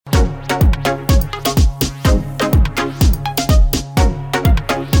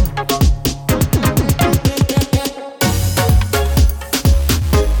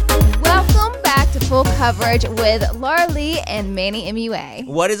Coverage with Laura Lee and Manny MUA.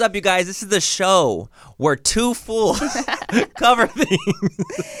 What is up, you guys? This is the show where two fools cover things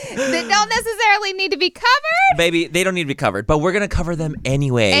that don't necessarily need to be covered. Baby, they don't need to be covered, but we're going to cover them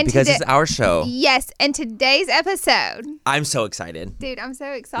anyway And because it's our show. Yes, and today's episode. I'm so excited. Dude, I'm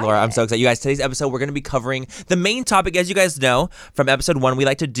so excited. Laura, I'm so excited. You guys, today's episode, we're going to be covering the main topic. As you guys know, from episode 1, we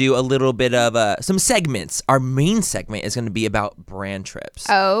like to do a little bit of some segments. Our main segment is going to be about brand trips.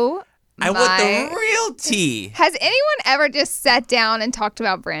 Oh, I want the real tea. Has anyone ever just sat down and talked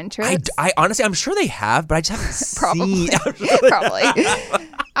about brand trips? I honestly, I'm sure they have, but I just haven't Probably. seen. Probably.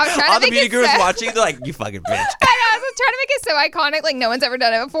 I was trying All to the make beauty it gurus so... watching, they're like, you fucking bitch. I was trying to make it so iconic, like no one's ever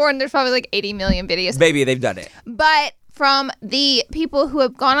done it before, and there's probably like 80 million videos. Baby, they've done it. But from the people who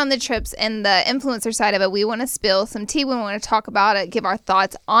have gone on the trips and the influencer side of it, we want to spill some tea. We want to talk about it, give our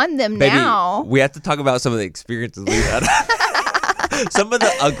thoughts on them. Baby, now. we have to talk about some of the experiences we've had. Some of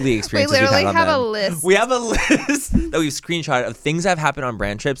the ugly experiences We literally we've had on have them. a list. We have a list that we've screenshotted of things that have happened on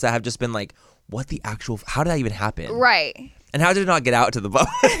brand trips that have just been like, what the actual, how did that even happen? Right. And how did it not get out to the public?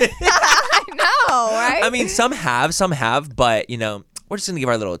 I know, right? I mean, some have, but, you know, we're just going to give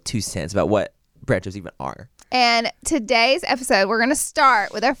our little 2 cents about what brand trips even are. And today's episode, we're going to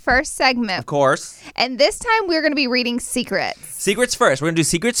start with our first segment. Of course. And this time, we're going to be reading secrets. Secrets first. We're going to do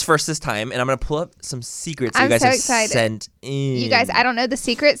secrets first this time, and I'm going to pull up some secrets that I'm you guys so have excited. sent in. You guys, I don't know the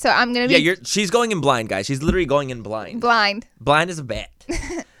secret, so I'm going to be she's going in blind, guys. She's literally going in blind. blind. Blind as a bat.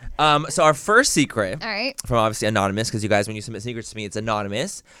 So our first secret, All right. from obviously Anonymous, because you guys, when you submit secrets to me, it's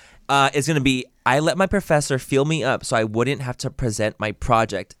anonymous, is going to be, I let my professor feel me up so I wouldn't have to present my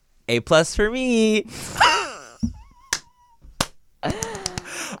project. A+ for me.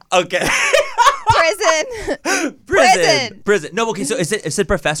 Okay. Prison. No, okay, so it said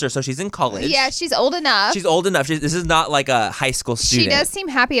professor, so she's in college. Yeah, she's old enough. She's old enough. This is not like a high school student. She does seem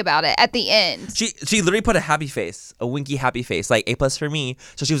happy about it at the end. She literally put a happy face, a winky happy face, like A+ for me.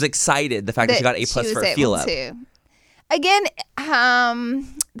 So she was excited the fact that she got A+ for a feel up. Again,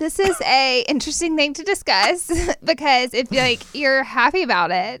 this is a interesting thing to discuss because if like you're happy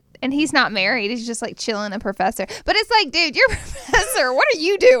about it and he's not married, he's just like chilling a professor. But it's like, dude, you're a professor. What are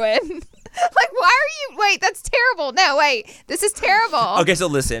you doing? Like, why are you? Wait, that's terrible. No, wait, this is terrible. Okay, so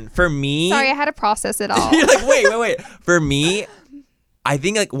listen, for me. Sorry, I had to process it all. You're like, wait. For me, I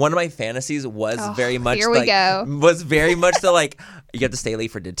think like one of my fantasies was very much here we like go. was very much the like you have to stay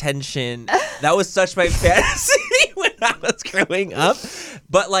late for detention. That was such my fantasy when I was growing up.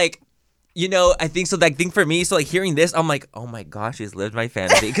 But like, you know, I think so. Like, think for me, so like hearing this, I'm like, oh my gosh, she's lived my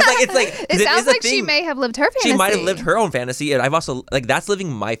fantasy. Because like it's like it sounds like she may have lived her fantasy. She might have lived her own fantasy, and I've also like that's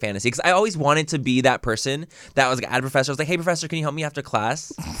living my fantasy. Because I always wanted to be that person that was like, at a professor. I was like, hey professor, can you help me after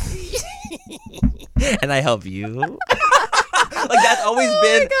class? And I help you. Like that's always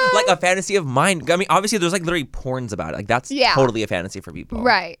been like a fantasy of mine. I mean, obviously there's like literally porns about it. Like that's totally a fantasy for people.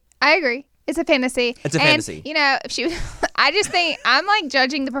 Right. I agree. It's a fantasy. It's a fantasy. You know, if she, I just think I'm like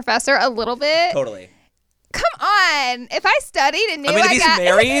judging the professor a little bit. Totally. Come on. If I studied and knew I mean, if he's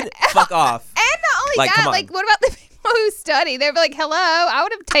married, fuck off. And not only Like, that, come on. like what about the people who study? They'd be like, hello, I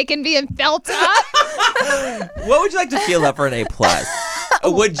would have taken being felt up. What would you like to feel up for an A+?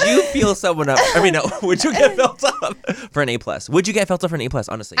 Would you feel someone up? I mean, no. Would you get felt up for an A+? Would you get felt up for an A+?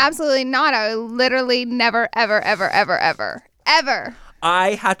 Honestly, Absolutely not. I would literally never, ever.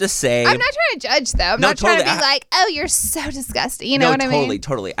 I have to say, I'm not trying to judge though. I'm No, not trying to totally. be like, oh, you're so disgusting. You know what I mean?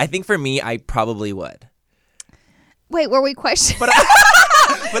 Totally. I think for me, I probably would. Wait, were we questioning?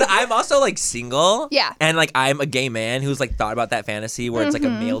 But I'm also like single. Yeah. And like I'm a gay man who's like thought about that fantasy where it's like a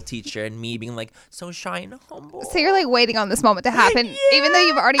male teacher and me being like so shy and humble. So you're like waiting on this moment to happen, even though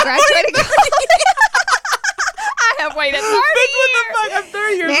you've already graduated college. I have waited 30 What the fuck? I'm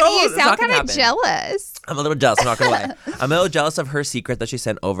 30 years Manny, old. you It's not sound gonna kind of happen. jealous. I'm a little jealous. I'm not gonna lie. I'm a little jealous of her secret that she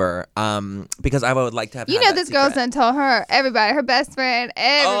sent over. Because I would like to have. You had know that this girl's secret. done told her, everybody, her best friend,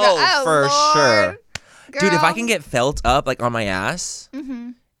 everybody. Oh, for Lord. sure. Dude, if I Girl. can get felt up like on my ass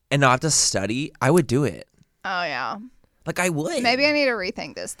and not have to study, I would do it. Oh, yeah. Like I would. Maybe I need to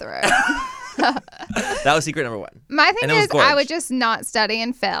rethink this through. That was secret number 1. My thing And it was is, I gorge. would just not study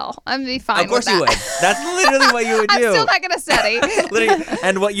and fail. I'm going to be fine Of course with you that. would. That's literally what you would do. I'm still not going to study. Literally,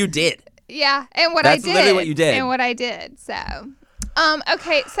 and what you did. Yeah, and what That's I did. literally what you did. And what I did. So,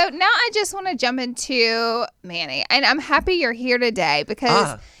 okay, so now I just want to jump into Manny. And I'm happy you're here today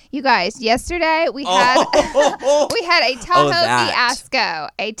because you guys, yesterday we had we had a Tahoe that. fiasco.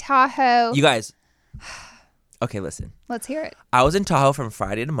 A Tahoe. You guys. Okay, listen. Let's hear it. I was in Tahoe from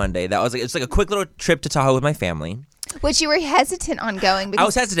Friday to Monday. That was like it's like a quick little trip to Tahoe with my family. Which you were hesitant on going I because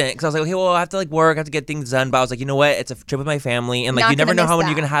was hesitant because I was like, okay, well, I have to like work, I have to get things done. But I was like, you know what? It's a trip with my family, and like Not you never gonna know how miss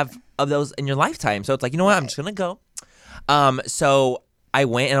many you're that. gonna have of those in your lifetime. So it's like, you know what? I'm just gonna go. So I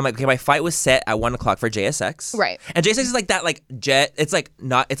went and I'm like, okay, my flight was set at 1:00 for JSX. Right. And JSX is like that like jet. It's like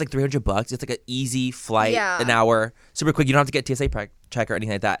not. It's like $300. It's like an easy flight, Yeah. an hour, super quick. You don't have to get TSA check or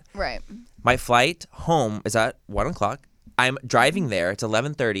anything like that. right. My flight home is at 1:00. I'm driving there. It's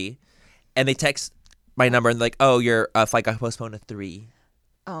 11:30, and they text my number and like, oh, your flight got postponed to 3.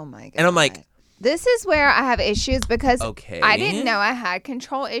 Oh my god. And I'm like, this is where I have issues because okay. I didn't know I had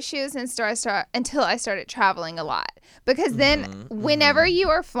control issues until I started traveling a lot. Because then whenever you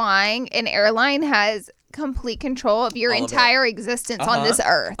are flying, an airline has complete control of your All of it. entire existence on this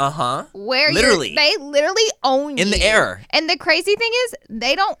earth. Where Literally. they literally own you In the air. And the crazy thing is,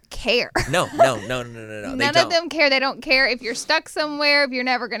 they don't care. No. None They of don't. them care. They don't care if you're stuck somewhere, if you're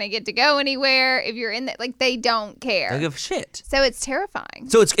never going to get to go anywhere, if you're in the, like, they don't care. They don't give a shit. So it's terrifying.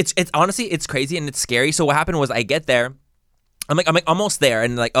 So it's honestly it's crazy and it's scary. So what happened was I get there. I'm like almost there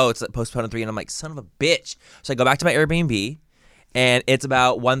and like, oh, it's postponed at 3, and I'm like, son of a bitch. So I go back to my Airbnb and it's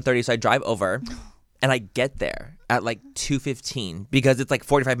about 1:30, so I drive over and I get there at like 2:15 because it's like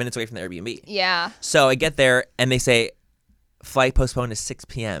 45 minutes away from the Airbnb. Yeah. So I get there and they say flight postponed to 6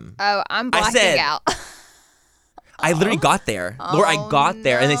 p.m. Oh, I'm blacking said- out. I literally got there. Laura, I got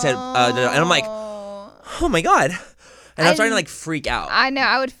there and they said, and I'm like, oh my God. And I'm starting to like freak out. I know.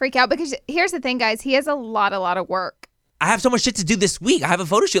 I would freak out because here's the thing, guys. He has a lot of work. I have so much shit to do this week. I have a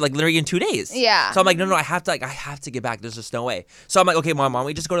photo shoot like literally in 2 days. Yeah. So I'm like, no, I have to get back. There's just no way. So I'm like, okay, mom,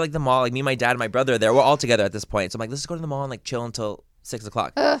 we just go to like the mall. Like me, my dad, and my brother are there. We're all together at this point. So I'm like, let's just go to the mall and like chill until 6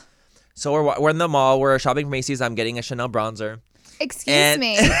 o'clock. So we're in the mall. We're shopping for Macy's. I'm getting a Chanel bronzer. Excuse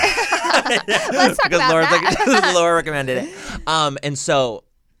me. Let's talk about Laura's that. like, Laura recommended it. And so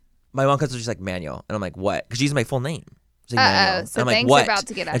my mom comes and she's like, Manuel, and I'm like, what? Because she used my full name. She's like, Manuel. So and I'm like, things what? are about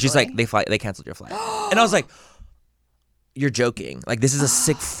to get ugly. And she's like, they canceled your flight. And I was like, you're joking. Like, this is a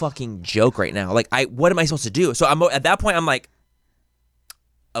sick fucking joke right now. Like, what am I supposed to do? So at that point, I'm like,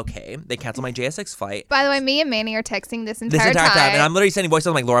 okay, they canceled my JSX flight. By the way, me and Manny are texting this entire time. time. And I'm literally sending voices.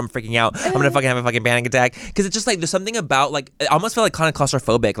 I'm like, Laura, I'm freaking out. I'm going to fucking have a fucking panic attack. Because it's just like, there's something about like, I almost felt like kind of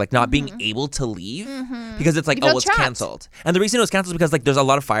claustrophobic, like not being able to leave. Because it's like, You feel it's trapped. canceled. And the reason it was canceled is because like, there's a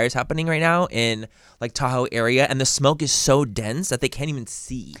lot of fires happening right now in like Tahoe area. And the smoke is so dense that they can't even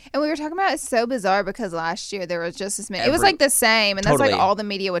see. And we were talking about it's so bizarre because last year there was just as many. It was like the same. And that's Totally. like all the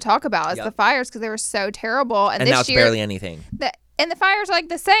media would talk about is Yep. the fires because they were so terrible. And And this now it's year, barely anything. and the fires are like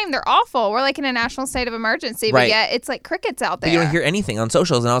the same. They're awful. We're like in a national state of emergency, but Right. yet it's like crickets out there. But you don't hear anything on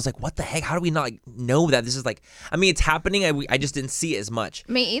socials. And I was like, what the heck? How do we not like, know that this is like, I mean, it's happening. I just didn't see it as much.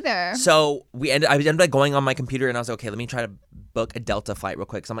 Me either. So I ended up going on my computer and I was like, okay, let me try to book a Delta flight real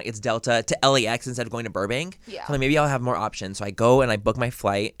quick. So I'm like, it's Delta to LAX instead of going to Burbank. Yeah. So I'm like, maybe I'll have more options. So I go and I book my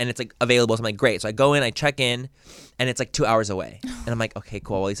flight and it's like available. So I'm like, great. So I go in, I check in, and it's like 2 hours away. And I'm like, okay,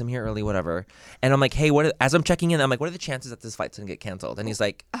 cool. Well, at least I'm here early, whatever. And I'm like, hey, as I'm checking in, I'm like, what are the chances that this flight's gonna get canceled? And he's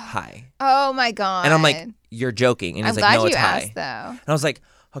like, hi. Oh my God. And I'm like, you're joking. And he's I'm like, glad no, you it's hi. asked though. And I was like,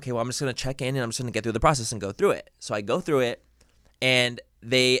 okay, well, I'm just going to check in and I'm just going to get through the process and go through it. So I go through it and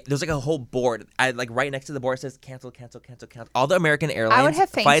there's like a whole board. Like right next to the board says cancel. All the American Airlines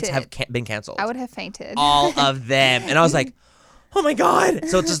have flights have fainted. been canceled. I would have fainted. All of them. And I was like, oh my God.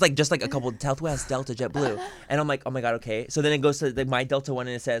 So it's just like a couple Southwest, Delta, JetBlue. And I'm like, oh my God, okay. So then it goes to my Delta one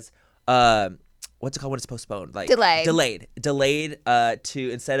and it says, what's it called when it's postponed? Like Delayed to,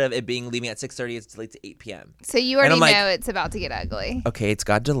 instead of it being leaving at 6:30, it's delayed to 8 p.m. So you already I'm like, know it's about to get ugly. Okay, it's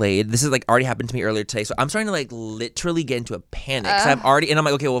got delayed. This is like already happened to me earlier today. So I'm starting to like literally get into a panic. So I'm already, and I'm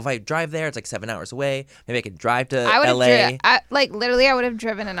like, okay, well, if I drive there, it's like 7 hours away. Maybe I could drive to I would LA. have I would have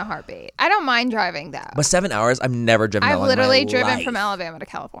driven in a heartbeat. I don't mind driving though. But 7 hours, I've never driven that I've long in my literally driven life. from Alabama to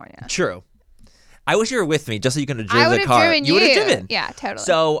California. True. I wish you were with me just so you could have I driven would the have car. driven you. would have driven. Yeah, totally.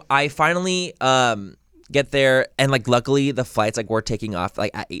 So I finally get there and like luckily the flights like were taking off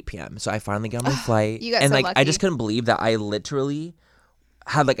like at 8 p.m. So I finally got my flight. You got and so like I lucky. just couldn't believe that I literally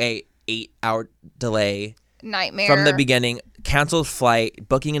had like a 8-hour delay Nightmare. from the beginning, canceled flight,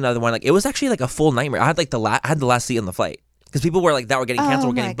 booking another one. Like it was actually like a full nightmare. I had like I had the last seat on the flight because people were like that were getting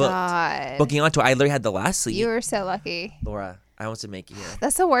canceled, were getting booked. God. Booking onto it. I literally had the last seat. You were so lucky. Laura, I almost didn't make it here.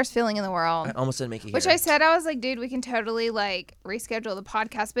 That's the worst feeling in the world. I almost didn't make it Which here. I said, I was like, dude, we can totally like reschedule the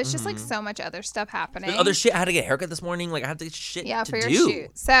podcast, but it's just like so much other stuff happening. There's other shit. I had to get a haircut this morning. Like I had to get shit Yeah, to for your do.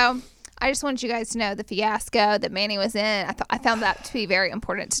 shoot. So I just wanted you guys to know the fiasco that Manny was in. I found that to be very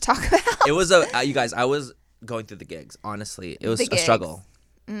important to talk about. It was you guys, I was going through the gigs, honestly. It was The a gigs. struggle.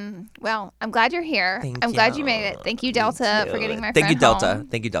 Well, I'm glad you're here. I'm glad you made it. Thank you, Delta, for getting my Thank friend you, Delta. home.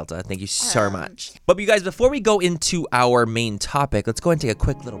 Thank you, Delta. Thank you so much. But you guys, before we go into our main topic, let's go and take a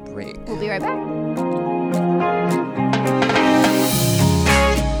quick little break. We'll be right back.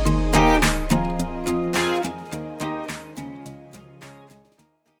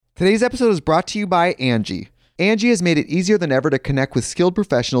 Today's episode is brought to you by Angie. Angie has made it easier than ever to connect with skilled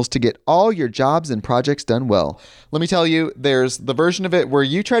professionals to get all your jobs and projects done well. Let me tell you, there's the version of it where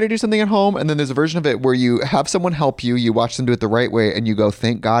you try to do something at home, and then there's a version of it where you have someone help you, you watch them do it the right way, and you go,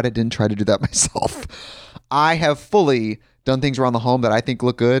 thank God I didn't try to do that myself. I have fully done things around the home that I think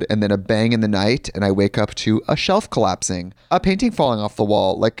look good, and then a bang in the night, and I wake up to a shelf collapsing, a painting falling off the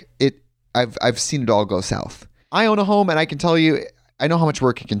wall. I've seen it all go south. I own a home, and I can tell you, I know how much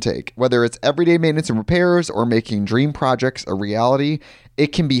work it can take. Whether it's everyday maintenance and repairs or making dream projects a reality,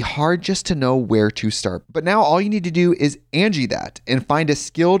 it can be hard just to know where to start. But now all you need to do is Angie that and find a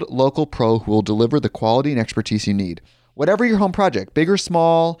skilled local pro who will deliver the quality and expertise you need. Whatever your home project, big or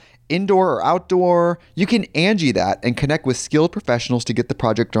small, indoor or outdoor, you can Angie that and connect with skilled professionals to get the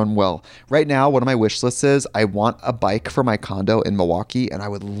project done well. Right now, one of my wish lists is I want a bike for my condo in Milwaukee, and I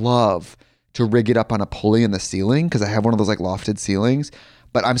would love to rig it up on a pulley in the ceiling because I have one of those like lofted ceilings,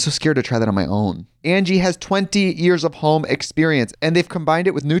 but I'm so scared to try that on my own. Angie has 20 years of home experience, and they've combined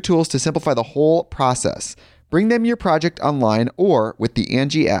it with new tools to simplify the whole process. Bring them your project online or with the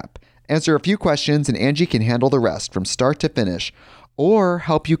Angie app. Answer a few questions and Angie can handle the rest from start to finish, or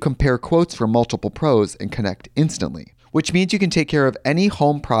help you compare quotes from multiple pros and connect instantly, which means you can take care of any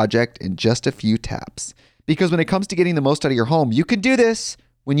home project in just a few taps. Because when it comes to getting the most out of your home, you can do this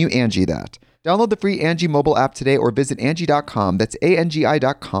when you Angie that. Download the free Angie mobile app today or visit Angie.com. That's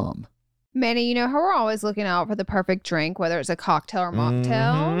ANGI.com. Manny, you know how we're always looking out for the perfect drink, whether it's a cocktail or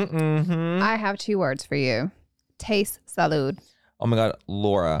mocktail? I have 2 words for you. Taste salud. Oh my God,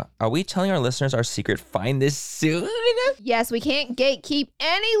 Laura, are we telling our listeners our secret? Find this soon? Yes, we can't gatekeep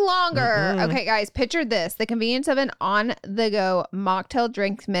any longer. Okay, guys, picture this. The convenience of an on-the-go mocktail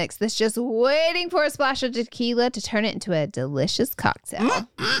drink mix that's just waiting for a splash of tequila to turn it into a delicious cocktail.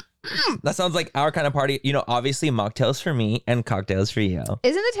 That sounds like our kind of party. You know, obviously mocktails for me and cocktails for you.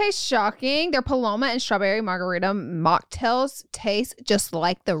 Isn't the taste shocking? Their Paloma and Strawberry Margarita mocktails taste just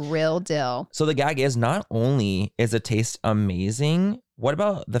like the real deal. So the gag is not only is the taste amazing, what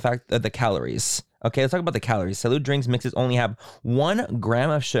about the fact that the calories? Okay, let's talk about the calories. Salud drinks mixes only have 1 gram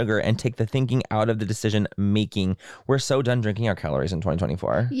of sugar and take the thinking out of the decision making. We're so done drinking our calories in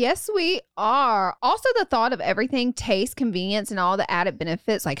 2024. Yes, we are. Also, the thought of everything, taste, convenience, and all the added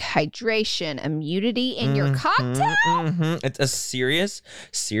benefits like hydration, immunity in your cocktail. It's a serious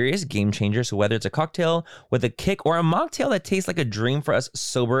game changer. So whether it's a cocktail with a kick or a mocktail that tastes like a dream for us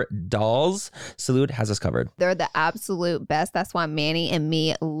sober dolls, Salud has us covered. They're the absolute best. That's why Manny and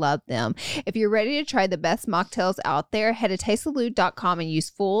me love them. If you're ready to try the best mocktails out there, head to tastesalud.com and use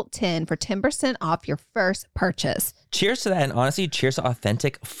full10 for 10% off your first purchase. Cheers to that, and honestly, cheers to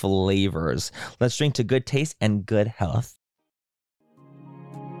authentic flavors. Let's drink to good taste and good health.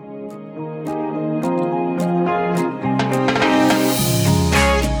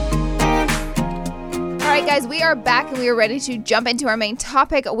 All right, guys, we are back and we are ready to jump into our main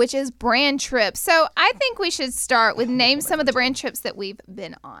topic, which is brand trips. So I think we should start with name some of the brand trips that we've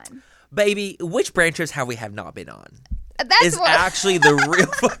been on. Baby, which brand trips have we not been on? That's actually the real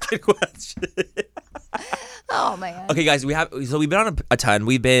fucking question. Oh man. Okay, guys, we've been on a ton.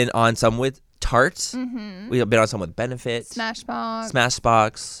 We've been on some with Tarte. We've been on some with Benefit,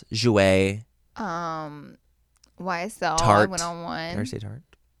 Smashbox, Jouet, YSL. Tarte. I went on one. Did I say Tarte?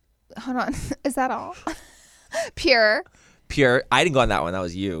 Hold on, is that all? Pure. I didn't go on that one. That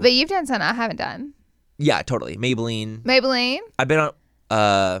was you. But you've done some I haven't done. Yeah, totally. Maybelline. I've been on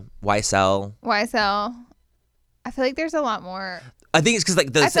YSL. I feel like there's a lot more. I think it's because like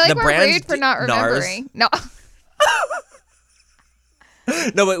I feel like the we're brands rude for not remembering. No.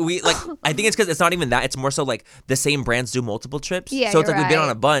 No, but I think it's because it's not even that. It's more so like the same brands do multiple trips. Yeah, so it's like you're we've been right.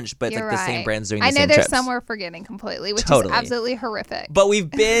 on a bunch, but it's You're like the same brands doing the same trips. I know there's some we're forgetting completely, which is absolutely horrific. But we've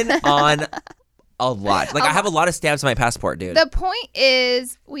been on a lot. Like I have a lot of stamps on my passport, dude. The point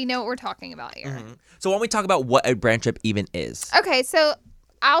is we know what we're talking about here. So why don't we talk about what a brand trip even is? Okay, so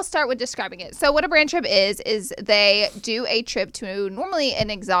I'll start with describing it. So what a brand trip is they do a trip to normally an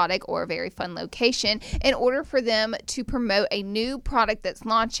exotic or very fun location in order for them to promote a new product that's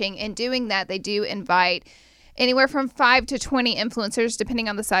launching. In doing that, they do invite anywhere from 5 to 20 influencers, depending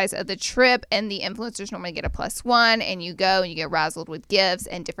on the size of the trip. And the influencers normally get a +1, and you go and you get razzled with gifts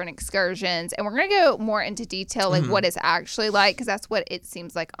and different excursions. And we're going to go more into detail, like what it's actually like, because that's what it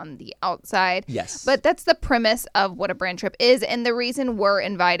seems like on the outside. Yes. But that's the premise of what a brand trip is. And the reason we're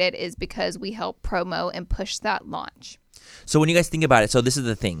invited is because we help promo and push that launch. So when you guys think about it, so this is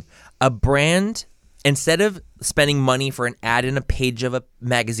the thing. A brand, instead of spending money for an ad in a page of a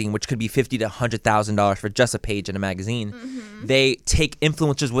magazine, which could be $50,000 to $100,000 for just a page in a magazine, they take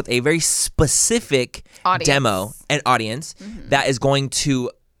influencers with a very specific demo and audience that is going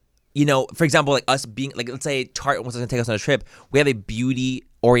to, you know, for example, like us being, like, let's say Tarte wants to take us on a trip. We have a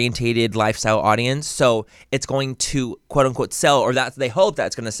beauty-orientated lifestyle audience, so it's going to quote unquote sell, or that they hope that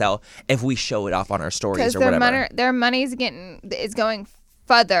it's going to sell if we show it off on our stories or whatever. Their money is going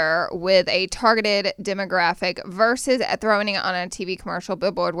further with a targeted demographic versus throwing it on a TV commercial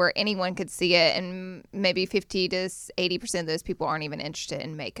billboard where anyone could see it, and maybe 50 to 80% of those people aren't even interested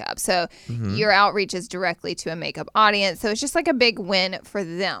in makeup. So your outreach is directly to a makeup audience. So it's just like a big win for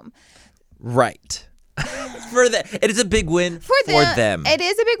them. Right. It is a big win for them. It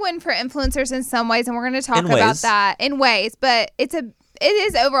is a big win for influencers in some ways, and we're going to talk about that in ways, but it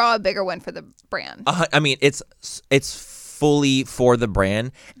is overall a bigger win for the brand. I mean, it's fully for the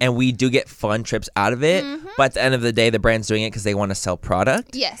brand, and we do get fun trips out of it, but at the end of the day, the brand's doing it because they want to sell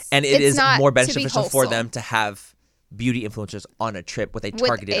product. Yes. And it is more beneficial for them to have beauty influencers on a trip with a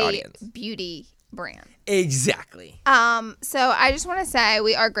targeted audience. Beauty brand. Exactly. So I just want to say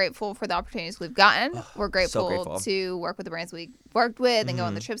we are grateful for the opportunities we've gotten. We're so grateful to work with the brands we worked with and go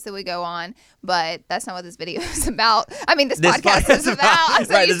on the trips that we go on. But that's not what this video is about. I mean, this podcast is about. I'm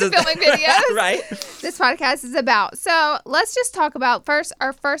so used to filming videos. Right. This podcast is about. So let's just talk about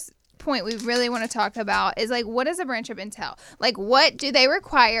our first point we really want to talk about is, like, what does a brand trip entail? Like, what do they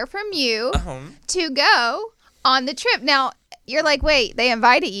require from you to go on the trip? Now, you're like, wait, they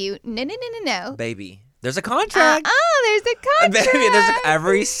invited you. No. Baby, there's a contract. There's a contract. Baby, there's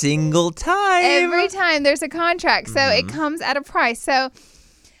every single time. Every time there's a contract. So it comes at a price. So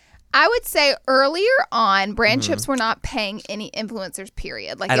I would say earlier on, brand trips were not paying any influencers,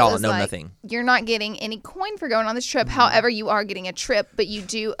 period. Like, at it all, was no, like, nothing. You're not getting any coin for going on this trip. However, you are getting a trip, but you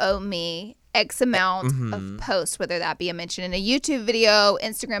do owe me X amount of posts, whether that be a mention in a YouTube video,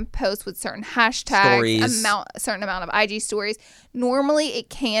 Instagram post with certain hashtags, certain amount of IG stories. Normally, it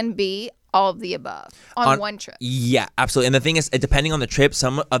can be all of the above on one trip. Yeah, absolutely. And the thing is, depending on the trip,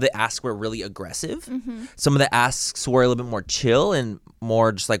 some of the asks were really aggressive. Some of the asks were a little bit more chill and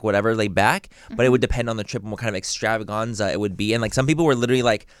more just like whatever, laid back. But it would depend on the trip and what kind of extravaganza it would be. And like some people were literally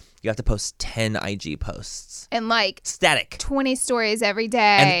like, you have to post 10 IG posts. And like static 20 stories every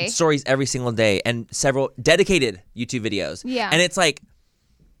day. And stories every single day. And several dedicated YouTube videos. Yeah. And it's like,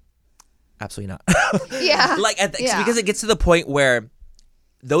 absolutely not. Yeah. Like, because it gets to the point where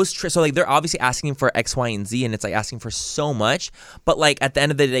those trips, so like they're obviously asking for X, Y, and Z, and it's like asking for so much. But like at the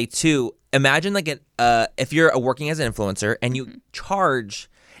end of the day too, imagine like if you're working as an influencer and you charge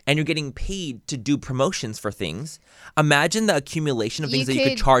and you're getting paid to do promotions for things, imagine the accumulation of things that you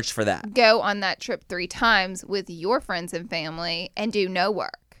could charge for that. Go on that trip 3 times with your friends and family and do no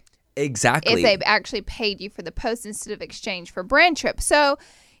work. Exactly. If they've actually paid you for the post instead of exchange for brand trips. So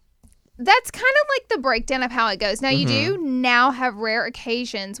that's kind of like the breakdown of how it goes. Now, you do now have rare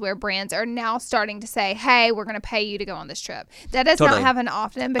occasions where brands are now starting to say, hey, we're going to pay you to go on this trip. That does not happen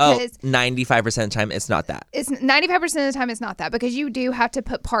often because 95% of the time, it's not that. It's 95% of the time, it's not that, because you do have to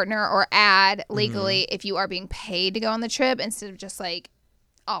put partner or ad legally if you are being paid to go on the trip instead of just like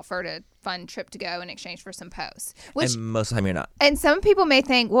offered a fun trip to go in exchange for some posts. Which, and most of the time you're not. And some people may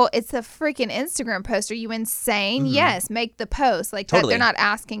think, well, it's a freaking Instagram post. Are you insane? Yes, make the post. Like that, they're not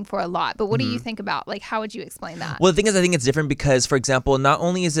asking for a lot. But what do you think about, like, how would you explain that? Well, the thing is, I think it's different because, for example, not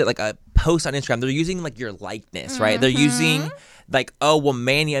only is it like a post on Instagram, they're using like your likeness, right? They're using like, oh, well,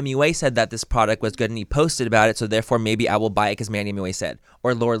 Manny MUA said that this product was good and he posted about it, so therefore maybe I will buy it because Manny MUA said,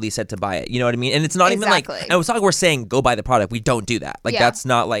 or Laura Lee said to buy it. You know what I mean? And it's not even like, and it's not like we're saying go buy the product. We don't do that. Like that's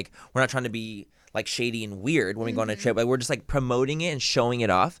not like, we're not trying to be like shady and weird when we go on a trip. Like we're just like promoting it and showing it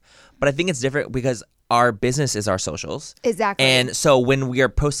off. But I think it's different because our business is our socials. Exactly. And so when we are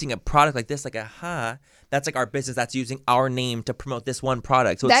posting a product like this, like that's like our business. That's using our name to promote this one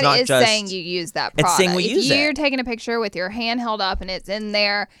product. So it's not just saying you use that product. It's saying we use it. If you're taking a picture with your hand held up and it's in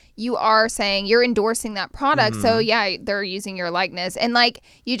there, you are saying you're endorsing that product. So yeah, they're using your likeness. And like,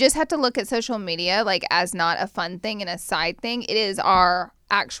 you just have to look at social media like as not a fun thing and a side thing. It is our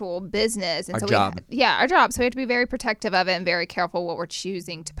actual business, and our so job. Our job. So we have to be very protective of it and very careful what we're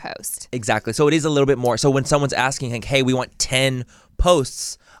choosing to post. Exactly. So it is a little bit more. So when someone's asking like, hey, we want 10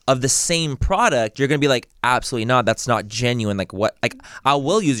 posts of the same product, you're gonna be like, absolutely not. That's not genuine. Like what? Like I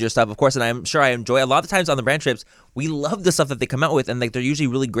will use your stuff, of course, and I'm sure I enjoy. A lot of the times on the brand trips, we love the stuff that they come out with, and like they're usually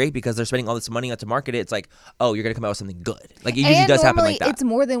really great because they're spending all this money on to market it. It's like, oh, you're gonna come out with something good. Like it usually does happen like that. It's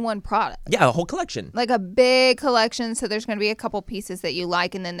more than one product. Yeah, a whole collection. Like a big collection. So there's going to be a couple pieces that you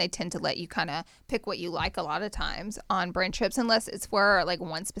like, and then they tend to let you kind of pick what you like a lot of times on brand trips, unless it's for like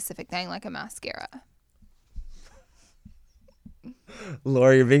one specific thing, like a mascara.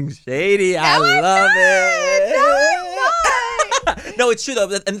 Laura, you're being shady. I love it. No, it's true though.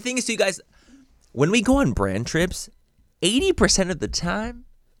 And the thing is, too, you guys, when we go on brand trips, 80% of the time,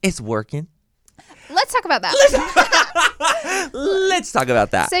 it's working. Let's talk about that. Let's talk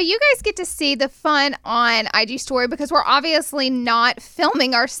about that. So you guys get to see the fun on IG Story because we're obviously not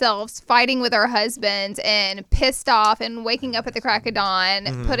filming ourselves fighting with our husbands and pissed off and waking up at the crack of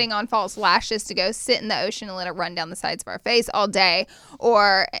dawn, putting on false lashes to go sit in the ocean and let it run down the sides of our face all day.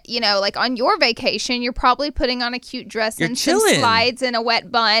 Or, you know, like on your vacation, you're probably putting on a cute dress and some slides and a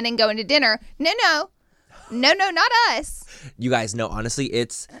wet bun and going to dinner. No, not us. You guys know, honestly,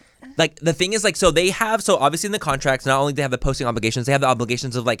 it's like the thing is like, so they have, so obviously in the contracts, not only do they have the posting obligations, they have the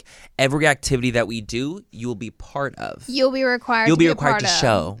obligations of like every activity that we do, you will be part of. You'll be required to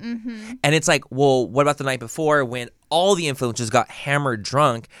show. Mm-hmm. And it's like, well, what about the night before when all the influencers got hammered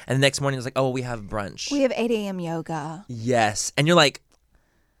drunk and the next morning it's like, oh, we have brunch. We have 8 a.m. yoga. Yes. And you're like,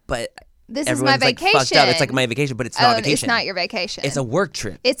 but this is my vacation. Like, fucked up. It's like my vacation, but it's not a vacation. It's not your vacation. It's a work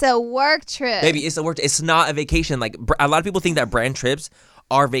trip. It's a work trip. Baby, it's a work trip. It's not a vacation. Like a lot of people think that brand trips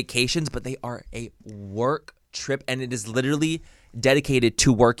are vacations, but they are a work trip, and it is literally dedicated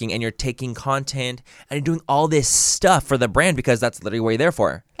to working, and you're taking content and you're doing all this stuff for the brand because that's literally what you're there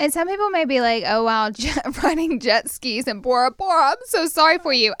for. And some people may be like, oh, wow, riding jet skis in Bora Bora. I'm so sorry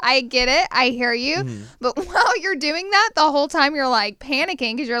for you. I get it. I hear you. Mm-hmm. But while you're doing that, the whole time you're like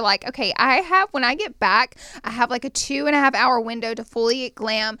panicking because you're like, okay, when I get back, I have like a 2.5 hour window to fully get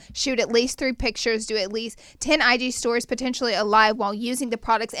glam, shoot at least 3 pictures, do at least 10 IG stories, potentially a live while using the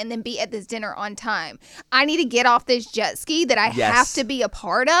products, and then be at this dinner on time. I need to get off this jet ski that I have to be a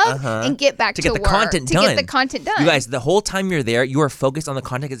part of and get back to get work. The content to done. Get the content done. You guys, the whole time you're there, you are focused on the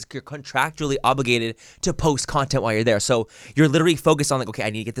content because you're contractually obligated to post content while you're there. So you're literally focused on like, okay, I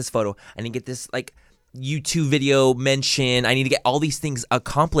need to get this photo. I need to get this like YouTube video mention. I need to get all these things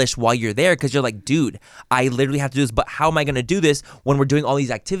accomplished while you're there because you're like, dude, I literally have to do this. But how am I going to do this when we're doing all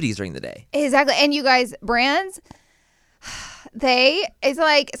these activities during the day? Exactly. And you guys, brands, it's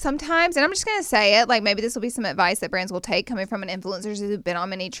like sometimes, and I'm just gonna say it, like maybe this will be some advice that brands will take coming from an influencer who's been on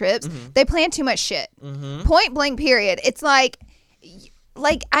many trips. They plan too much shit. Point blank period. It's like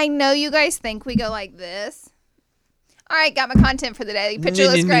I know you guys think we go like this. All right, got my content for the day. The picture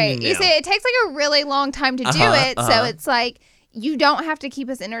looks great. You see, it takes like a really long time to do it. So it's like you don't have to keep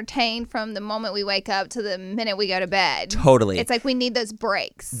us entertained from the moment we wake up to the minute we go to bed. Totally. It's like we need those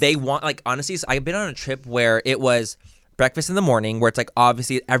breaks. They want, like, honestly, so I've been on a trip where it was breakfast in the morning, where it's like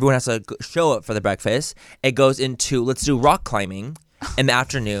obviously everyone has to show up for the breakfast. It goes into, let's do rock climbing in the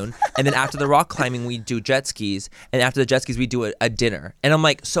afternoon, and then after the rock climbing we do jet skis, and after the jet skis we do a dinner. And I'm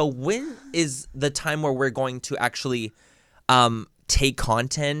like, so when is the time where we're going to actually take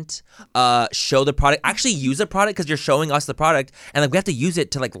content, show the product, actually use the product, because you're showing us the product and like we have to use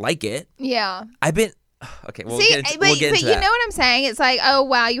it to like it. Yeah. I've been okay, we'll get into but that. You know what I'm saying? It's like, oh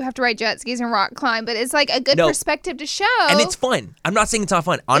wow, you have to ride jet skis and rock climb, but it's like a good perspective to show. And it's fun. I'm not saying it's not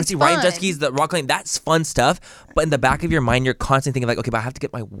fun. Honestly, riding jet skis, the rock climbing, that's fun stuff. But in the back of your mind, you're constantly thinking like, okay, but I have to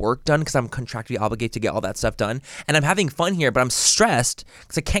get my work done because I'm contractually obligated to get all that stuff done. And I'm having fun here, but I'm stressed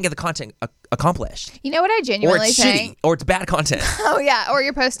because I can't get the content accomplished. You know what I genuinely think? Or it's shitty, or it's bad content. Oh yeah, or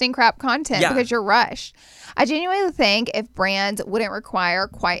you're posting crap content because you're rushed. I genuinely think if brands wouldn't require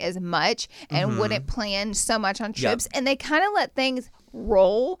quite as much and wouldn't plan so much on trips, and they kind of let things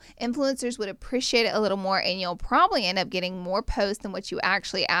roll, influencers would appreciate it a little more, and you'll probably end up getting more posts than what you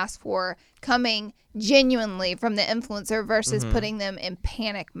actually asked for coming genuinely from the influencer versus putting them in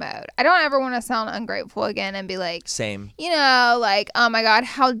panic mode. I don't ever want to sound ungrateful again and be like, same, you know, like, oh my God,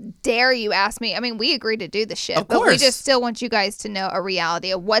 how dare you ask me? I mean, we agreed to do the shit, but we just still want you guys to know a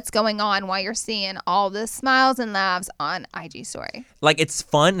reality of what's going on while you're seeing all the smiles and laughs on IG story. Like, it's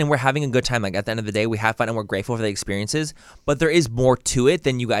fun and we're having a good time. Like, at the end of the day, we have fun and we're grateful for the experiences, but there is more to it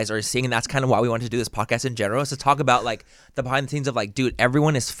than you guys are seeing. And that's kind of why we wanted to do this podcast in general, is to talk about like the behind the scenes of like, dude,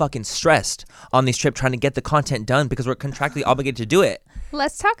 everyone is fucking stressed on this trip trying to get the content done because we're contractually obligated to do it.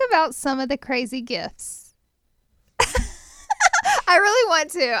 Let's talk about some of the crazy gifts. I really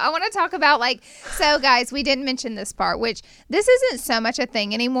want to. I want to talk about like, so guys, we didn't mention this part, which this isn't so much a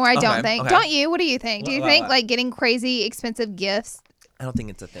thing anymore, I don't think. Okay. Don't you? What do you think? Do you think like getting crazy expensive gifts I don't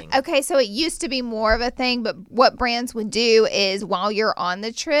think it's a thing. Okay, so it used to be more of a thing, but what brands would do is while you're on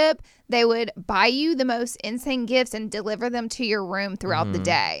the trip, they would buy you the most insane gifts and deliver them to your room throughout the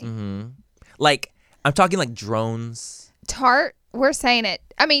day. Like, I'm talking like drones. Tarte, we're saying it.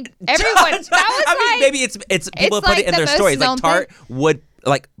 I mean, everyone. That was I mean, maybe it's people it's put like it in the their most stories. Like known Tarte would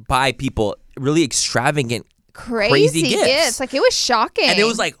like buy people really extravagant, crazy gifts. Like, it was shocking. and it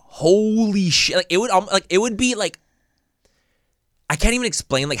was like, holy shit! Like, it would be like, I can't even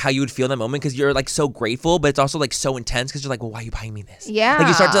explain like how you would feel in that moment because you're like so grateful, but it's also like so intense because you're like, well, why are you buying me this? Yeah. Like,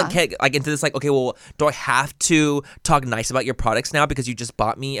 you start to get like into this like, okay, well, do I have to talk nice about your products now because you just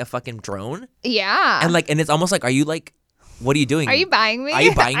bought me a fucking drone? Yeah. And like, and it's almost like, are you like, what are you doing? Are you buying me? Are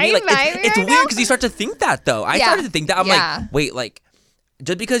you buying me? Are you Like, buying me it's right weird now? because you start to think that though. I Yeah. started to think that. I'm Yeah. like, wait, like,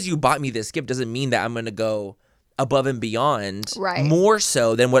 just because you bought me this gift doesn't mean that I'm gonna go above and beyond, Right. more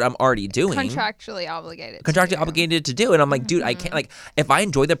so than what I'm already doing. Contractually obligated. Contractually obligated to do. And I'm like, dude, I can't, like, if I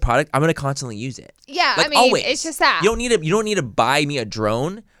enjoy the product, I'm gonna constantly use it. Yeah, Like, I mean, always. it's just that. You don't need to buy me a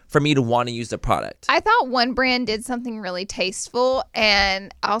drone for me to want to use the product. I thought one brand did something really tasteful,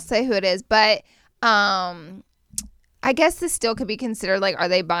 and I'll say who it is, but I guess this still could be considered like, are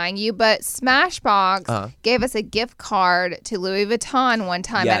they buying you? But Smashbox gave us a gift card to Louis Vuitton one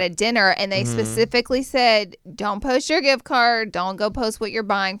time Yeah. at a dinner, and they specifically said, don't post your gift card. Don't go post what you're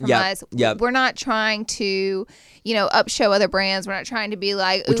buying from us. Yep. We're not trying to, upshow other brands. We're not trying to be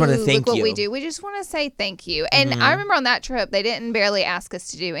like, We just wanna ooh, thank look what we you. do. We just want to say thank you. And I remember on that trip, they didn't barely ask us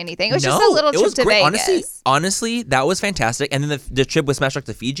to do anything. It was just a little it trip was to great. Vegas. Honestly, that was fantastic. And then the trip with Smashbox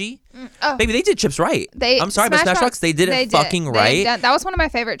to Fiji, oh. baby, they did chips right. I'm sorry, but Smashbox, they did it fucking right. That was one of my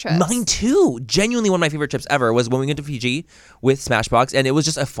favorite trips. Mine too. Genuinely one of my favorite trips ever was when we went to Fiji with Smashbox, and it was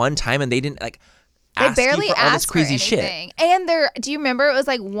just a fun time, and they didn't like ask They barely you for all this asked crazy for shit. anything. And do you remember it was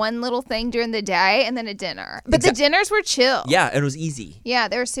like one little thing during the day and then a dinner? But the dinners were chill. Yeah, and it was easy. Yeah,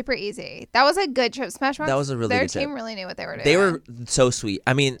 they were super easy. That was a good trip. Smashbox. That was a really their good trip. team really knew what they were doing. They were so sweet.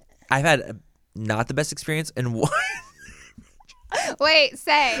 I mean, I've had not the best experience, and one. Wait,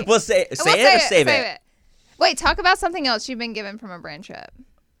 say. We'll say it or save it. Wait, talk about something else you've been given from a brand trip.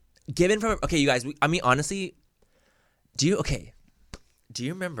 Given from you guys. I mean, honestly, do you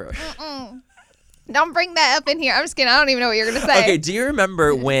remember? Don't bring that up in here. I'm just kidding. I don't even know what you're gonna say. Okay, do you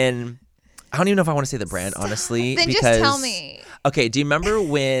remember when? I don't even know if I want to say the brand, honestly. Then because, just tell me. Okay, do you remember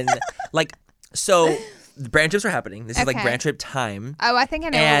when, like, so the brand trips were happening. This is like Okay. brand trip time. Oh, I think I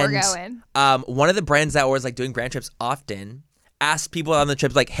know where we're going. One of the brands that was like doing brand trips often asked people on the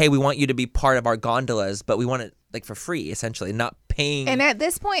trips like, "Hey, we want you to be part of our gondolas, but we want it like for free, essentially, not paying." And at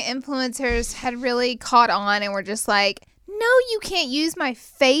this point, influencers had really caught on and were just like, no, you can't use my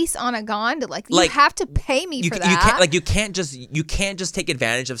face on a gondola. Like, you have to pay me for that. You can't just take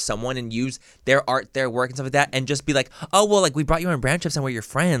advantage of someone and use their art, their work, and stuff like that, and just be like, "Oh, well, like we brought you on brand trips and we're your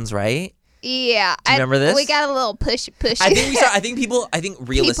friends, right?" Yeah. Do you remember this? We got a little pushy. I think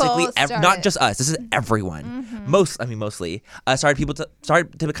realistically, People started. not just us. This is everyone. Mostly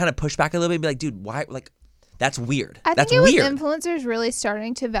started to kind of push back a little bit and be like, "Dude, why? Like, that's weird. I That's think it was weird." influencers really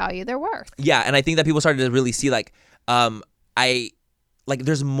starting to value their worth. Yeah, and I think that people started to really see like,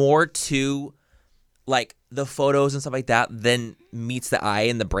 there's more to like the photos and stuff like that than meets the eye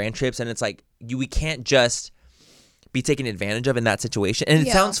in the brand trips, and it's like we can't just be taken advantage of in that situation. And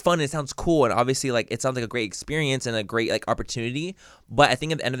it sounds fun, and it sounds cool, and obviously like it sounds like a great experience and a great like opportunity. But I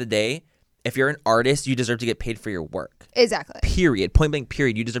think at the end of the day, if you're an artist, you deserve to get paid for your work. Exactly. Period. Point blank.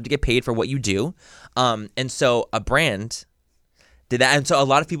 Period. You deserve to get paid for what you do. And so a brand did that, and so a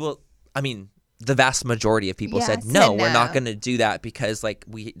lot of people, I mean, the vast majority of people said no, we're not going to do that because like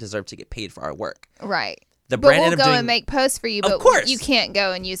we deserve to get paid for our work. Right. The But brand we'll ended go up doing, and make posts for you, but course. you can't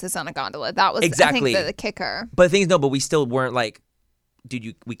go and use this on a gondola. That was Exactly. I think the kicker. But the thing is, no, but we still weren't like,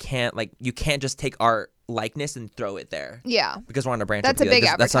 dude, we can't like, you can't just take our likeness and throw it there. Yeah. Because we're on a brand That's trip a big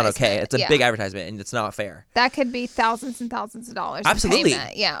together. That's not okay. advertisement. It's a Yeah. big advertisement, and it's not fair. That could be thousands and thousands of dollars. Absolutely. In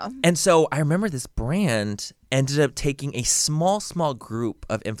payment. Yeah. And so I remember this brand ended up taking a small group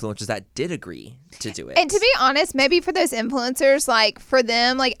of influencers that did agree to do it. And to be honest, maybe for those influencers, like for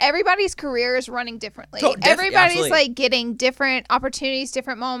them, like everybody's career is running differently. Everybody's absolutely. like getting different opportunities,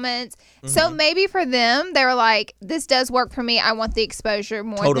 different moments. Mm-hmm. So maybe for them, they were like, this does work for me. I want the exposure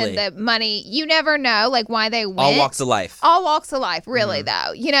more Totally. than the money. You never know like why they went. all walks of life. All walks of life, really,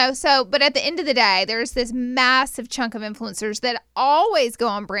 Mm-hmm. though. So, but at the end of the day, there's this massive chunk of influencers that always go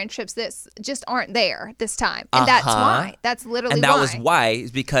on brand trips that just aren't there this time. And that's why. That's literally And that why. was why, is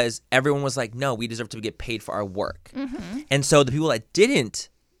because everyone was like, no, we deserve to get paid for our work. Mm-hmm. And so the people that didn't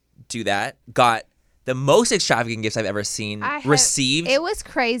do that got the most extravagant gifts I've ever seen received. It was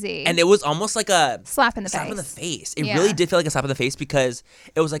crazy. And it was almost like a slap in the face. It really did feel like a slap in the face because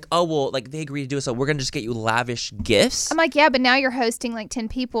it was like, oh, well, like they agreed to do it, so we're going to just get you lavish gifts. I'm like, yeah, but now you're hosting like 10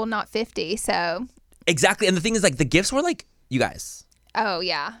 people, not 50, so. Exactly. And the thing is, like, the gifts were like, you guys. Oh,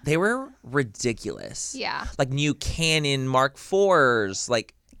 yeah. They were ridiculous. Yeah. Like new Canon Mark IVs,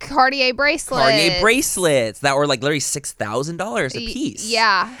 like. Cartier bracelets that were like literally $6,000 a piece.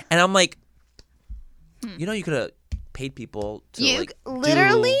 Yeah. And I'm like, you know, you could have paid people to like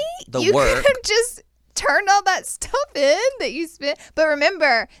literally do the you work. could have just turned all that stuff in that you spent. But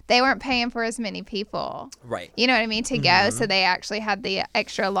remember, they weren't paying for as many people. Right. You know what I mean? To go. So they actually had the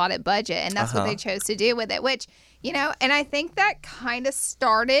extra allotted budget, and that's what they chose to do with it, which, you know, and I think that kind of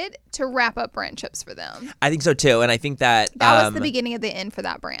started to wrap up brand trips for them. I think so too. And I think that was the beginning of the end for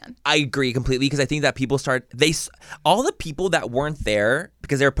that brand. I agree completely because I think that people all the people that weren't there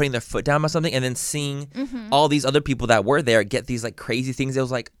because they were putting their foot down on something and then seeing all these other people that were there get these like crazy things. It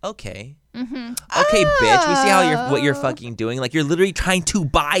was like, okay. Okay, bitch, we see what you're fucking doing. Like you're literally trying to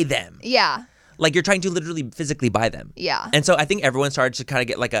buy them. Yeah. Like you're trying to literally physically buy them. Yeah. And so I think everyone started to kind of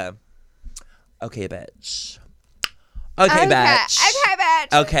get like a, okay, bitch. Okay, bitch. Okay,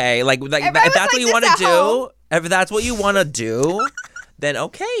 bitch. Okay, like if that's what you want to do, if that's what you want to do, then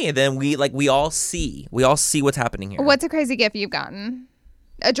okay. Then we all see what's happening here. What's a crazy gift you've gotten?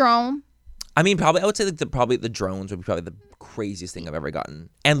 A drone? I mean, probably I would say like probably the drones would be probably the craziest thing I've ever gotten,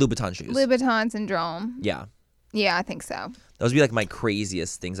 and Louboutin shoes. Louboutins and drone. Yeah. Yeah, I think so. Those would be like my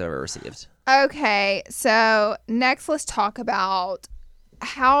craziest things I've ever received. Okay, so next let's talk about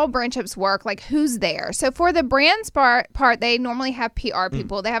how brand trips work, like who's there. So for the brands part, they normally have PR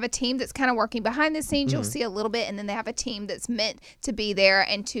people. They have a team that's kind of working behind the scenes. You'll see a little bit, and then they have a team that's meant to be there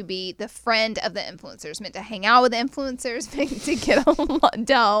and to be the friend of the influencers, meant to hang out with the influencers, meant to get along.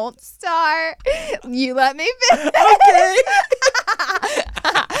 Don't start. You let me finish. Okay.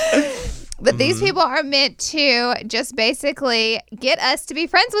 But these people are meant to just basically get us to be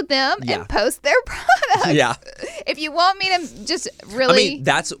friends with them and post their products. Yeah. If you want me to just really... I mean,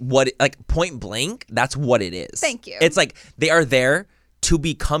 that's what, like, point blank, that's what it is. Thank you. It's like they are there to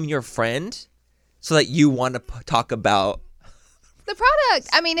become your friend so that you want to talk about... the product.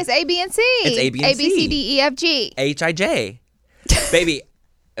 I mean, it's A, B, and C. It's A, B, and C. A, B, C, D, E, F, G. H, I, J. Baby...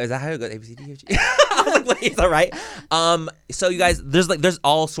 Is that how it goes? A, B, C, D, E, F, G? I was like, wait, is that right? So you guys, there's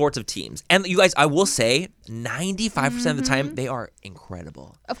all sorts of teams. And you guys, I will say, 95% of the time, they are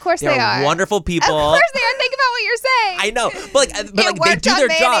incredible. Of course they are. Wonderful people. Of course they are. Think about what you're saying. I know. But they do their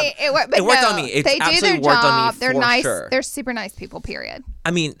job. It worked on me. They do their job. They're nice. Sure. They're super nice people, period.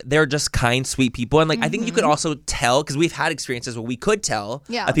 I mean, they're just kind, sweet people. And like, I think you could also tell, because we've had experiences where we could tell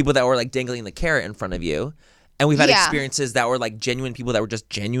of people that were like dangling the carrot in front of you. And we've had experiences that were like genuine people that were just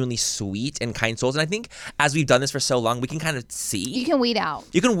genuinely sweet and kind souls. And I think as we've done this for so long, we can kind of see. You can weed out.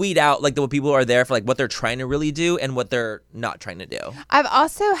 You can weed out like the people are there for like what they're trying to really do and what they're not trying to do. I've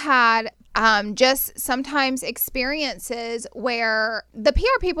also had just sometimes experiences where the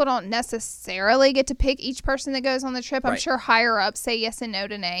PR people don't necessarily get to pick each person that goes on the trip. I'm sure higher ups say yes and no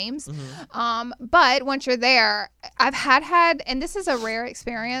to names. But once you're there, I've had, and this is a rare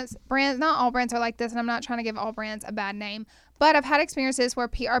experience. Brands, not all brands are like this, and I'm not trying to give all brands a bad name. But I've had experiences where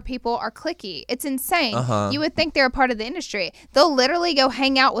PR people are cliquey. It's insane. You would think they're a part of the industry. They'll literally go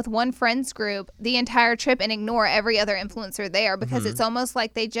hang out with one friends group the entire trip and ignore every other influencer there because it's almost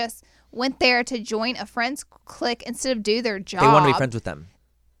like they just went there to join a friends clique instead of do their job. They want to be friends with them.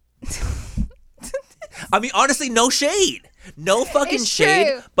 I mean, honestly, no shade. No fucking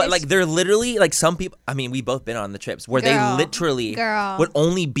shade. But like they're literally like some people, I mean, we've both been on the trips where they literally would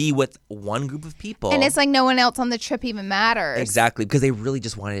only be with one group of people. And it's like no one else on the trip even matters. Exactly, because they really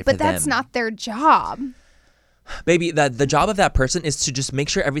just wanted it for them. But that's not their job. Baby, the job of that person is to just make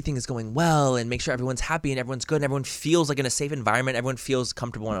sure everything is going well and make sure everyone's happy and everyone's good and everyone feels like in a safe environment, everyone feels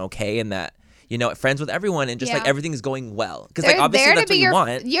comfortable and okay, and that, you know, friends with everyone and just like everything is going well. Because like obviously that's what you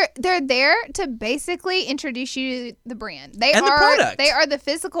want. They're there to basically introduce you to the brand. The product. They are the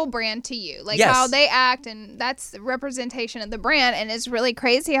physical brand to you. Like how they act, and that's the representation of the brand. And it's really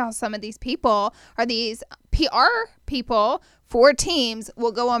crazy how some of these people are these PR people for teams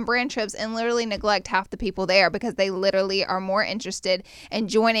will go on brand trips and literally neglect half the people there because they literally are more interested in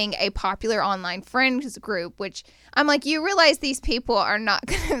joining a popular online friends group, which I'm like, you realize these people are not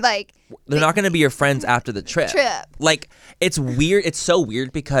going to like... They're not going to be your friends after the trip. Like, it's weird. It's so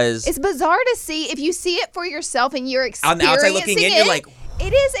weird because... It's bizarre to see. If you see it for yourself and you're experiencing on the outside looking in, you're like...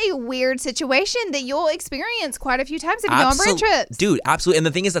 It is a weird situation that you'll experience quite a few times if you go on brand trips. Dude, absolutely. And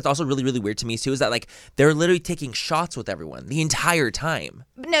the thing is that's also really, really weird to me too is that like they're literally taking shots with everyone the entire time.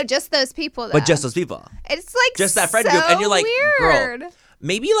 No, just those people though. But just those people. It's like Just that friend so group. And you're like, weird. girl,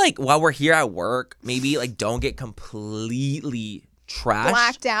 maybe like while we're here at work, maybe like don't get completely trashed.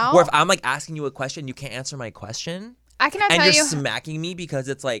 Blacked out. Or if I'm like asking you a question, you can't answer my question. I cannot And tell you're you. smacking me because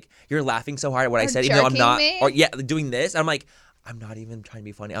it's like you're laughing so hard at what I Or said, even though I'm jerking not. me? Or yeah, doing this. I'm like, I'm not even trying to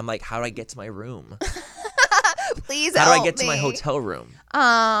be funny. I'm like, how do I get to my room? Please How do I help get to my me. hotel room?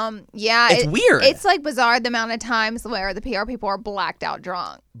 Yeah. It's weird. It's like bizarre the amount of times where the PR people are blacked out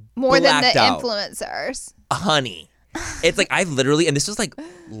drunk. More than the Blacked out. influencers. Honey. It's like I've literally, and this was like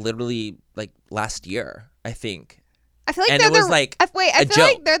literally like last year, I think. I feel like And they're it was the like I a feel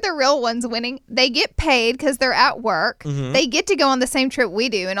like joke. they're the real ones winning. They get paid because they're at work. Mm-hmm. They get to go on the same trip we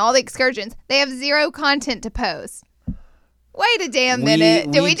do and all the excursions. They have zero content to post. Wait a damn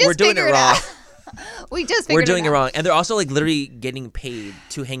minute. Did we just we're doing figure it wrong. out? We just We're figured doing it out. wrong. And they're also like literally getting paid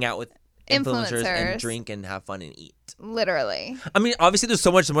to hang out with influencers and Influencers. drink and have fun and eat. Literally. I mean, obviously there's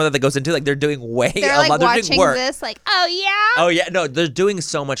so much more that goes into like they're doing way They're a like lot. They're doing watching work. this like, oh yeah. Oh yeah, no, they're doing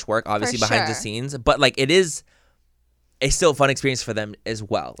so much work obviously For behind the sure. scenes, but like it is a still fun experience for them as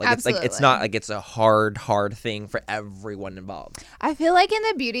well. Like it's Absolutely. not like it's a hard thing for everyone involved. I feel like in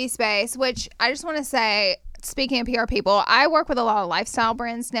the beauty space, which I just want to say, speaking of PR people, I work with a lot of lifestyle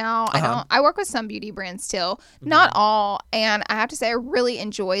brands now. I work with some beauty brands still, not all. And I have to say, I really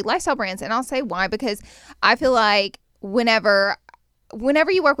enjoy lifestyle brands. And I'll say why, because I feel like whenever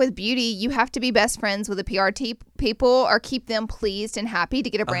you work with beauty, you have to be best friends with the PR people or keep them pleased and happy to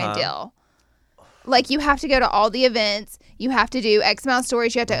get a brand deal. Like you have to go to all the events, you have to do X amount of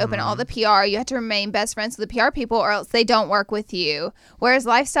stories, you have to open all the PR, you have to remain best friends with the PR people or else they don't work with you. Whereas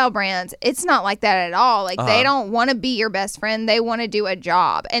lifestyle brands, it's not like that at all. Like they don't want to be your best friend, they want to do a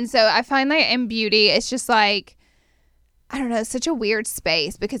job. And so I find that in beauty, it's just like, I don't know, such a weird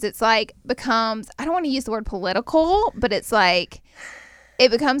space because it's like becomes, I don't want to use the word political, but it's like, it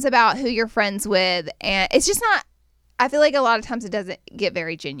becomes about who you're friends with. And it's just not, I feel like a lot of times it doesn't get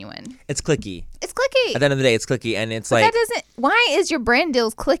very genuine. It's clicky. It's clicky. At the end of the day, it's clicky, and it's But like that doesn't. Why is your brand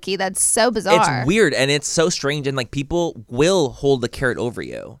deals clicky? That's so bizarre. it's weird and it's so strange, and like people will hold the carrot over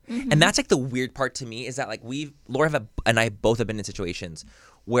you, Mm-hmm. and that's like the weird part to me is that like Laura and I both have been in situations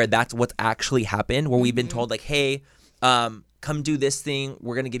where that's what's actually happened, where we've been Mm-hmm. told like, hey, come do this thing.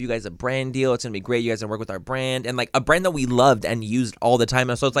 We're gonna give you guys a brand deal. It's gonna be great. You guys gonna work with our brand and like a brand that we loved and used all the time.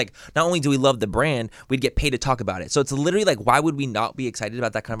 And so it's like not only do we love the brand, we'd get paid to talk about it. So it's literally like, why would we not be excited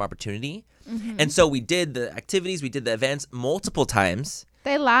about that kind of opportunity? Mm-hmm. And so we did the activities, we did the events multiple times.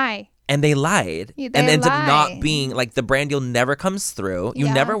 They lie. And they lied. Yeah, they and ends up lie. not being like the brand deal never comes through. You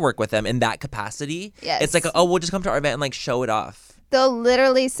Yeah. never work with them in that capacity. Yes. It's like, oh, we'll just come to our event and like show it off. They'll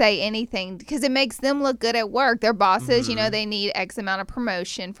literally say anything because it makes them look good at work. Their bosses, you know, Mm-hmm. they need X amount of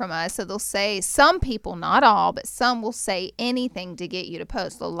promotion from us. So they'll say, some people, not all, but some will say anything to get you to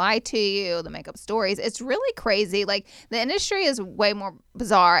post. They'll lie to you. They'll make up stories. It's really crazy. Like the industry is way more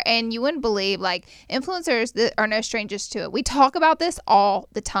bizarre. And you wouldn't believe like influencers that are no strangers to it. We talk about this all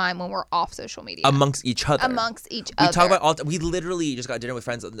the time when we're off social media. Amongst each other. We We talk about all. We literally just got dinner with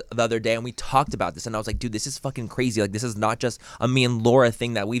friends the other day, and we talked about this. And I was like, "Dude, this is fucking crazy. Like, this is not just a me and Laura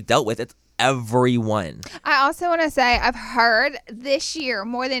thing that we've dealt with. It's everyone." I also want to say I've heard this year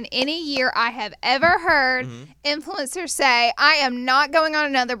more than any year I have ever heard influencers say, I am not going on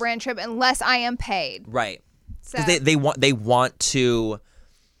another brand trip unless I am paid. Right? So Because they want to.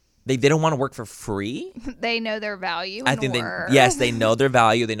 They don't want to work for free. they know their value. I and think worth. they know their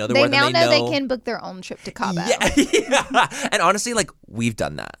value. They know their They worth. now and know they they can book their own trip to Cabo. Yeah. And honestly, like we've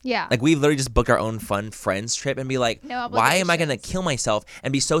done that. Yeah. Like we've literally just booked our own fun friends trip and be like, No why am I gonna obligations. kill myself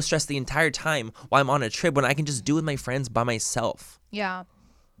and be so stressed the entire time while I'm on a trip when I can just do it with my friends by myself? Yeah,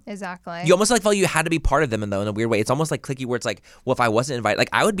 exactly. You almost like felt you had to be part of them in a weird way. It's almost like clicky where it's like, well, if I wasn't invited, like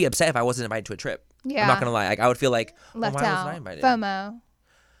I would be upset if I wasn't invited to a trip. Yeah. I'm not gonna lie. Like I would feel like, Left why wasn't out. I invited? FOMO.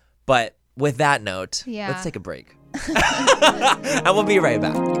 But with that note, Yeah. let's take a break. And we'll be right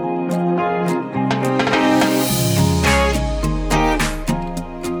back.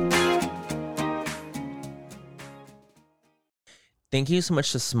 Thank you so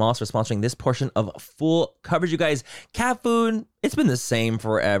much to Smalls for sponsoring this portion of Full Coverage, you guys. Cat food, it's been the same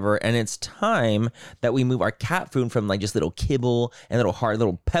forever, and it's time that we move our cat food from like just little kibble and little hard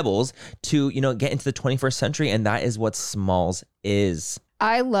little pebbles to, get into the 21st century, and that is what Smalls is.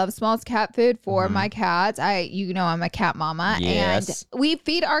 I love Smalls cat food for my cats. I'm a cat mama. Yes. And we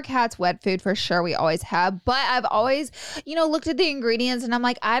feed our cats wet food for sure. We always have. But I've always, looked at the ingredients and I'm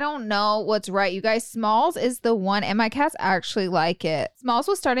like, I don't know what's right. You guys, Smalls is the one. And my cats actually like it. Smalls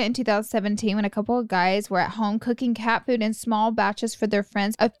was started in 2017 when a couple of guys were at home cooking cat food in small batches for their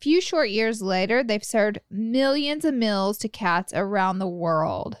friends. A few short years later, they've served millions of meals to cats around the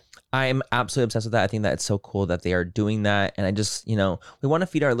world. I'm absolutely obsessed with that. I think that it's so cool that they are doing that. And I just, we want to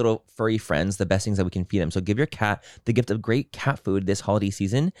feed our little furry friends the best things that we can feed them. So give your cat the gift of great cat food this holiday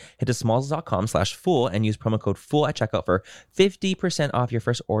season. Head to smalls.com/fool and use promo code FOOL at checkout for 50% off your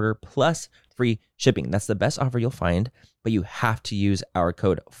first order plus free shipping. That's the best offer you'll find, but you have to use our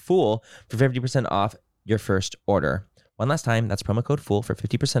code FOOL for 50% off your first order. One last time, that's promo code FOOL for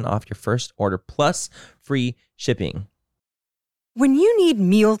 50% off your first order plus free shipping. When you need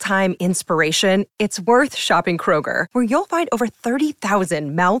mealtime inspiration, it's worth shopping Kroger, where you'll find over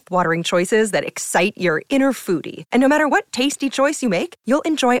 30,000 mouth-watering choices that excite your inner foodie. And no matter what tasty choice you make, you'll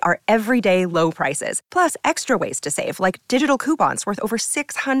enjoy our everyday low prices, plus extra ways to save, like digital coupons worth over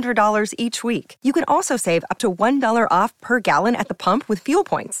 $600 each week. You can also save up to $1 off per gallon at the pump with fuel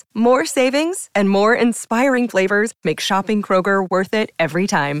points. More savings and more inspiring flavors make shopping Kroger worth it every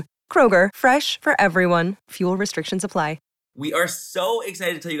time. Kroger, fresh for everyone. Fuel restrictions apply. We are so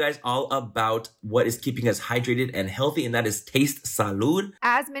excited to tell you guys all about what is keeping us hydrated and healthy, and that is Taste Salud.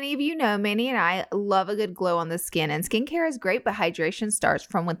 As many of you know, Manny and I love a good glow on the skin, and skincare is great, but hydration starts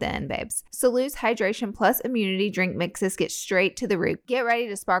from within, babes. Salud's Hydration Plus Immunity Drink Mixes get straight to the root. Get ready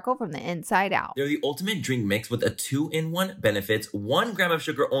to sparkle from the inside out. They're the ultimate drink mix with a 2-in-1 benefits, 1 gram of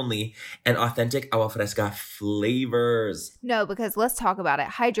sugar only, and authentic agua fresca flavors. No, because let's talk about it.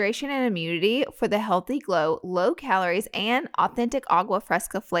 Hydration and immunity for the healthy glow, low calories, and authentic agua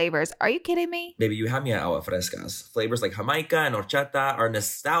fresca flavors. Are you kidding me? Baby, you have me at agua frescas. Flavors like Jamaica and horchata are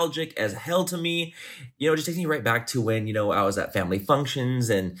nostalgic as hell to me. Just takes me right back to when, I was at family functions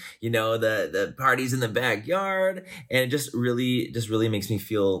and, the parties in the backyard. And it just really makes me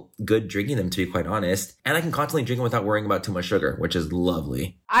feel good drinking them, to be quite honest. And I can constantly drink them without worrying about too much sugar, which is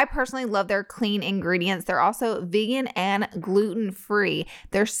lovely. I personally love their clean ingredients. They're also vegan and gluten-free.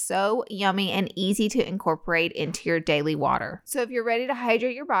 They're so yummy and easy to incorporate into your daily water. So if you're ready to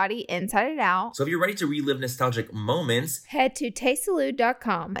hydrate your body inside and out, so if you're ready to relive nostalgic moments, head to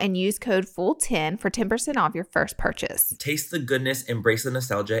tastesalud.com and use code FOOL10 for 10% off your first purchase. Taste the goodness, embrace the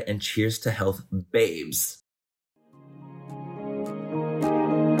nostalgia, and cheers to health, babes.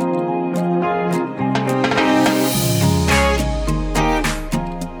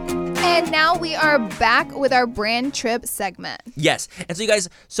 And now we are back with our brand trip segment. Yes. And so you guys,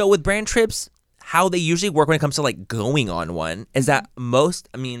 with brand trips, how they usually work when it comes to like going on one is that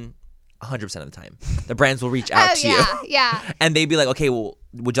 100% of the time, the brands will reach out to you. Yeah. And they'd be like, okay, well,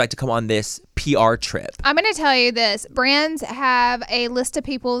 would you like to come on this PR trip? I'm going to tell you this. Brands have a list of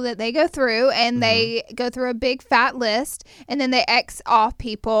people that they go through, and they go through a big fat list, and then they X off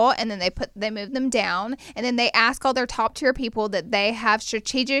people, and then they move them down, and then they ask all their top tier people that they have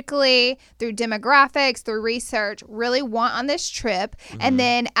strategically, through demographics, through research, really want on this trip. And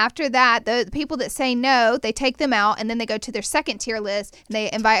then after that, the people that say no, they take them out, and then they go to their second tier list, and they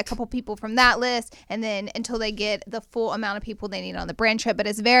invite a couple people from that list, and then until they get the full amount of people they need on the brand trip. But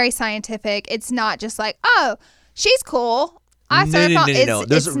it's very scientific. It's not just like, oh, she's cool. No.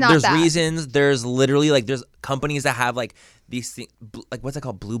 There's that. reasons. There's literally there's companies that have these things, what's it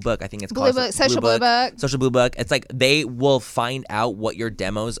called? Blue Book, I think it's called. Social Blue Book. Social Blue Book. It's they will find out what your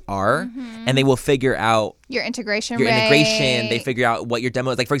demos are, and they will figure out your integration. They figure out what your demo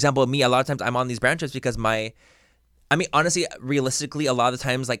is. For example, me, a lot of times I'm on these brand trips because honestly, realistically, a lot of the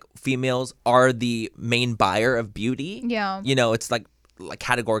times, females are the main buyer of beauty. Yeah. It's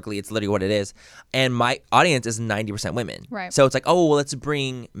categorically, it's literally what it is. And my audience is 90% women. Right. So it's let's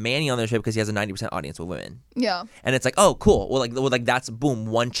bring Manny on the trip because he has a 90% audience with women. Yeah. And it's oh, cool. Well, that's boom,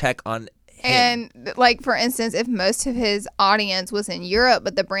 one check on him. And for instance, if most of his audience was in Europe,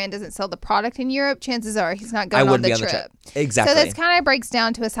 but the brand doesn't sell the product in Europe, chances are he's not going on the trip. Exactly. So this kind of breaks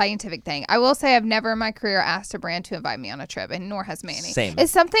down to a scientific thing. I will say I've never in my career asked a brand to invite me on a trip, and nor has Manny. Same.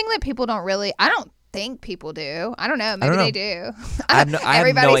 It's something that people don't really, I don't think people do. I don't know. Maybe they do. I have no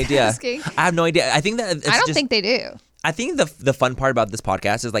idea. Asking. I have no idea. I think that I don't think they do. I think the fun part about this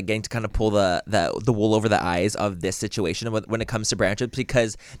podcast is getting to kind of pull the wool over the eyes of this situation when it comes to brand trips,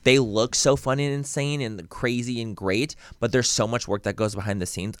 because they look so fun and insane and crazy and great, but there's so much work that goes behind the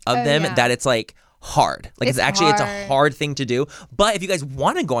scenes of them that it's hard. Like it's a hard. hard thing to do. But if you guys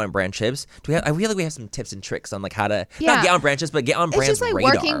want to go on brand trips, I feel like we have some tips and tricks on like how to not get on brand trips, but get on brands' It's just like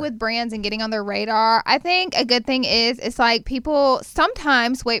radar. working with brands and getting on their radar. I think a good thing is it's like people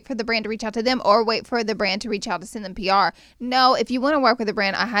sometimes wait for the brand to reach out to them or wait for the brand to reach out to send them PR. No, if you want to work with a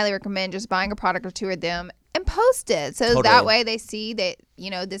brand, I highly recommend just buying a product or two of them and post it. So Totally. that way they see that,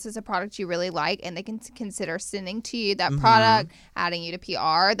 this is a product you really like and they can consider sending to you that product, adding you to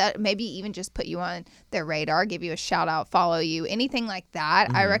PR, that maybe even just put you on their radar, give you a shout out, follow you, anything like that.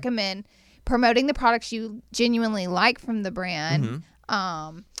 I recommend promoting the products you genuinely like from the brand.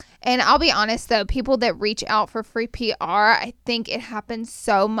 And I'll be honest though, people that reach out for free PR, I think it happens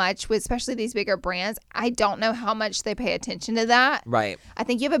so much with especially these bigger brands. I don't know how much they pay attention to that. Right. I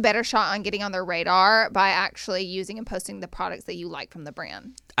think you have a better shot on getting on their radar by actually using and posting the products that you like from the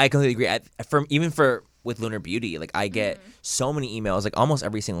brand. I completely agree. With Lunar Beauty, like I get so many emails like almost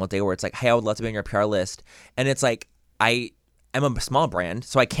every single day where it's like, hey, I would love to be on your PR list. And it's like, I am a small brand,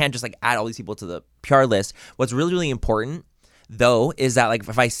 so I can't just like add all these people to the PR list. What's really, really important though is that like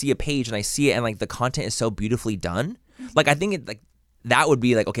if I see a page and I see it and like the content is so beautifully done, like I think it like that would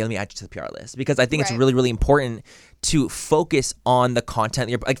be like, okay, let me add you to the PR list, because I think it's really, really important to focus on the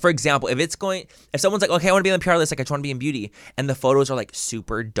content. Like for example, if someone's like, okay, I want to be on the PR list, like I just want to be in beauty, and the photos are like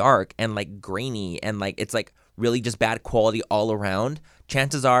super dark and like grainy and like it's like really just bad quality all around,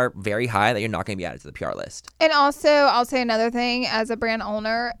 chances are very high that you're not going to be added to the PR list. And also, I'll say another thing as a brand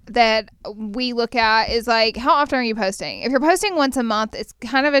owner that we look at is like, how often are you posting? If you're posting once a month, it's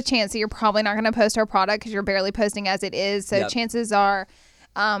kind of a chance that you're probably not going to post our product because you're barely posting as it is. So chances are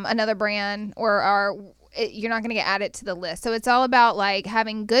another brand you're not going to get added to the list. So it's all about like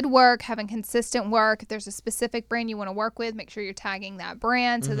having good work, having consistent work. If there's a specific brand you want to work with, make sure you're tagging that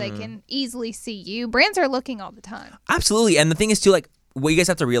brand so they can easily see you. Brands are looking all the time. Absolutely. And the thing is too, like what you guys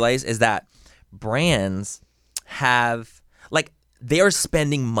have to realize is that brands have like they are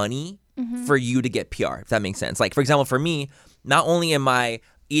spending money for you to get PR, if that makes sense. Like for example, for me, not only am I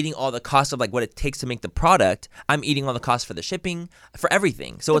eating all the cost of like what it takes to make the product, I'm eating all the costs for the shipping, for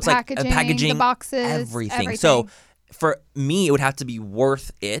everything. So it's like packaging, the boxes, everything. So for me, it would have to be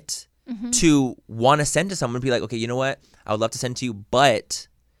worth it to want to send to someone and be like, okay, you know what? I would love to send to you, but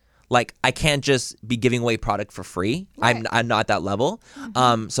like I can't just be giving away product for free. Right. I'm not at that level.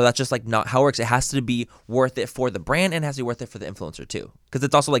 So that's just like not how it works. It has to be worth it for the brand and it has to be worth it for the influencer too. Because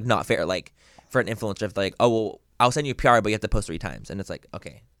it's also like not fair. Like for an influencer, if like, oh well, I'll send you a PR, but you have to post 3 times. And it's like,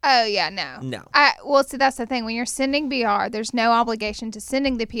 okay. Oh, yeah, no. Well, so that's the thing. When you're sending PR, there's no obligation to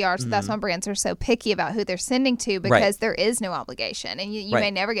sending the PR. So that's why brands are so picky about who they're sending to, because there is no obligation. And you may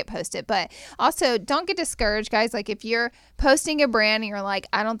never get posted. But also, don't get discouraged, guys. Like if you're posting a brand and you're like,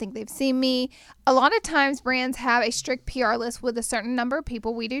 I don't think they've seen me. A lot of times brands have a strict PR list with a certain number of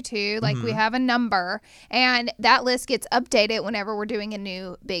people. We do too. Like we have a number. And that list gets updated whenever we're doing a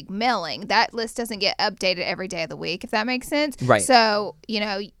new big mailing. That list doesn't get updated every day of the week, if that makes sense. Right. So,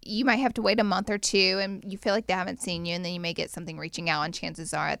 you might have to wait a month or two and you feel like they haven't seen you, and then you may get something reaching out, and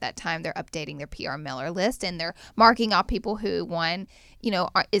chances are at that time they're updating their PR mailer list and they're marking off people who, one,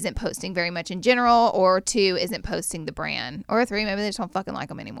 isn't posting very much in general, or 2, isn't posting the brand, or 3, maybe they just don't fucking like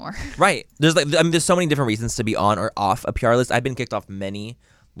them anymore. Right. There's so many different reasons to be on or off a PR list. I've been kicked off many.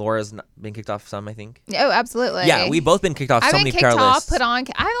 Laura's been kicked off some, I think. Oh, absolutely. Yeah, we've both been kicked off so many PR lists. I've been kicked off, put on.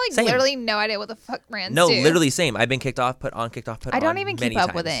 I have Same. literally no idea what the fuck brands do. do. Literally same. I've been kicked off, put on, kicked off, put on. I don't even keep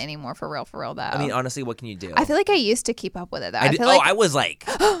up with it times. anymore, for real though. I mean, honestly, what can you do? I feel like I used to keep up with it though. I was like,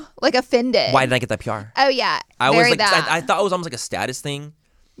 like offended. Why did I get that PR? Oh yeah, I was like, I thought it was almost like a status thing.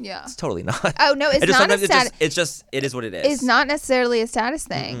 Yeah. It's totally not. Oh no, it's not a status. It is what it is. It's not necessarily a status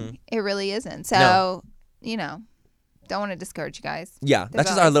thing. It really isn't. So, don't want to discourage you guys. Yeah, that's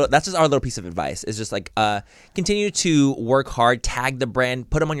just our little piece of advice. Is just like continue to work hard, tag the brand,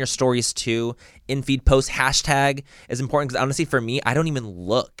 put them on your stories too. In feed post hashtag is important, because honestly for me, I don't even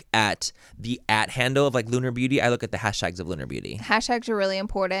look at the @handle of like Lunar Beauty. I look at the hashtags of Lunar Beauty. Hashtags are really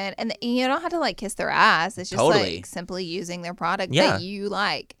important, and you don't have to like kiss their ass. It's just like simply using their product that you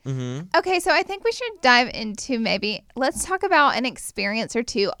like. Okay, so I think we should dive into let's talk about an experience or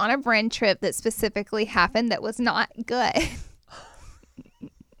two on a brand trip that specifically happened that was not good.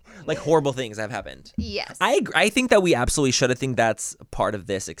 Like horrible things have happened. Yes. I think that we absolutely should. I think that's part of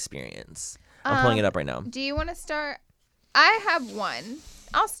this experience. I'm pulling it up right now. Do you want to start? I have one.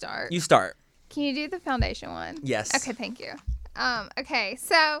 I'll start. You start. Can you do the foundation one? Yes. Okay, thank you. Okay,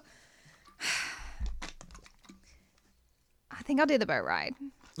 so I think I'll do the boat ride.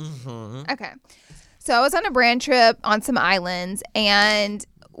 Okay. So I was on a brand trip on some islands, and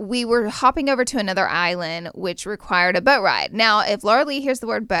we were hopping over to another island, which required a boat ride. Now, if Laura Lee hears the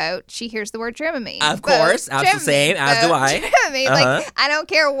word boat, she hears the word Dramamine. Of course, that's the same, as do I. Dramamine. Like, I don't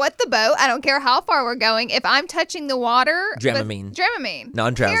care what the boat, I don't care how far we're going. If I'm touching the water, Dramamine. Dramamine.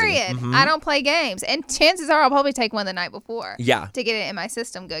 Non-drowsy. Period. I don't play games. And chances are I'll probably take one the night before. Yeah. To get it in my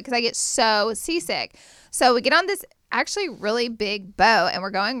system good, because I get so seasick. So we get on this actually really big boat, and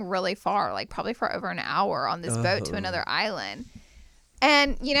we're going really far, like probably for over an hour on this boat to another island.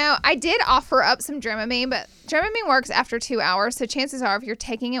 And, you know, I did offer up some Dramamine, but Dramamine works after 2 hours. So chances are if you're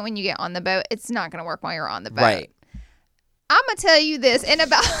taking it when you get on the boat, it's not going to work while you're on the boat. Right. I'm going to tell you this. In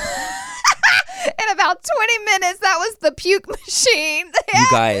about 20 minutes, that was the puke machine. You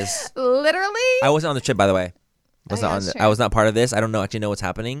guys. Literally. I wasn't on the trip, by the way. that's true. I was not part of this. I don't actually know what's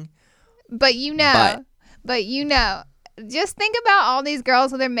happening. But you know. Just think about all these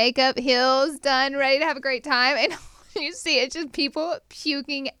girls with their makeup, heels done, ready to have a great time. And you see it's just people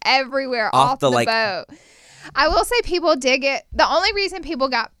puking everywhere off the boat. I will say people did get, the only reason people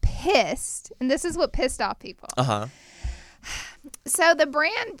got pissed, and this is what pissed off people. So the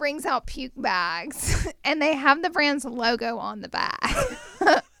brand brings out puke bags and they have the brand's logo on the bag.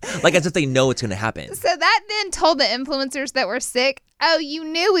 Like as if they know it's going to happen. So that then told the influencers that were sick, oh, you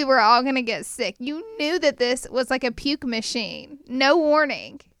knew we were all going to get sick. You knew that this was like a puke machine. No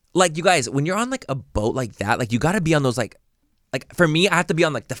warning. Like, you guys, when you're on like a boat like that, like you got to be on those like for me, I have to be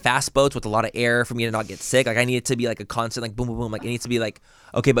on like the fast boats with a lot of air for me to not get sick. Like I need it to be like a constant like boom, boom, boom. Like it needs to be like,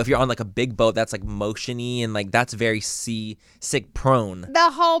 okay, but if you're on like a big boat that's like motiony and like that's very sick prone.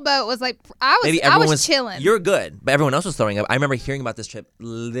 The whole boat was like, I was chilling. You're good, but everyone else was throwing up. I remember hearing about this trip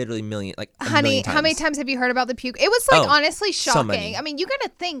literally a million times. How many times have you heard about the puke? It was like honestly shocking. So many. I mean, you got to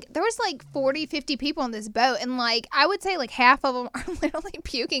think there was like 40, 50 people on this boat, and like I would say like half of them are literally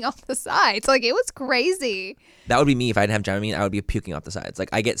puking off the sides. Like it was crazy. That would be me if I didn't have Dramamine. I would be puking off the sides. Like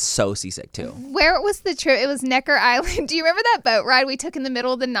I get so seasick too. Where was the trip? It was Necker Island. Do you remember that boat ride we took in the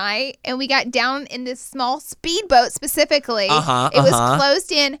middle of the night? And we got down in this small speedboat specifically. It was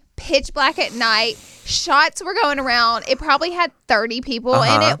closed in, pitch black at night. Shots were going around. It probably had 30 people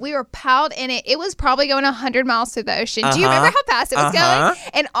in it. We were piled in it. It was probably going 100 miles through the ocean. Do you remember how fast it was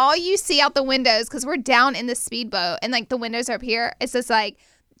going? And all you see out the windows, because we're down in the speedboat and like the windows are up here, it's just like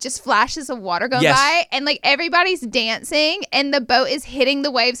just flashes of water going by, and like everybody's dancing and the boat is hitting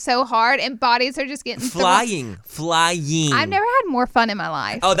the waves so hard and bodies are just getting flying. I've never had more fun in my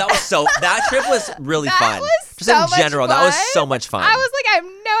life. Oh, that trip was really fun. Just so in general, that was so much fun. I was like, I have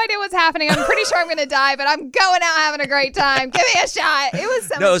no idea what's happening. I'm pretty sure I'm gonna die, but I'm going out having a great time. Give me a shot. It was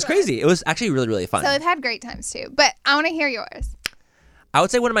so much it was fun. crazy. It was actually really, really fun. So I've had great times too, but I want to hear yours. I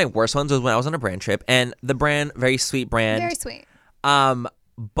would say one of my worst ones was when I was on a brand trip, and the brand, very sweet brand. Very sweet.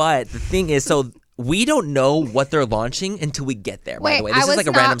 But the thing is, so we don't know what they're launching until we get there, by the way. This is like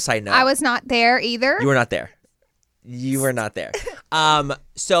a random side note. I was not there either. You were not there.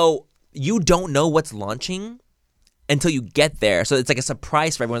 So you don't know what's launching until you get there. So it's like a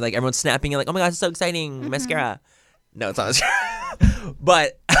surprise for everyone. Like everyone's snapping and like, oh my God, it's so exciting. Mascara. No, it's not mascara.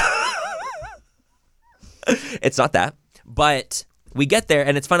 But it's not that. But we get there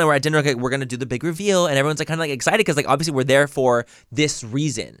and it's fun. And we're at dinner. Okay, we're going to do the big reveal. And everyone's like kind of like excited because like obviously we're there for this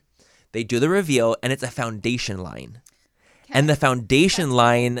reason. They do the reveal and it's a foundation line. Okay. And the foundation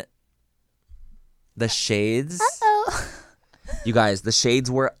line, the shades. You guys, the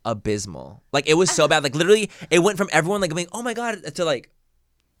shades were abysmal. Like it was so bad. Like literally it went from everyone like going, oh my God, to like.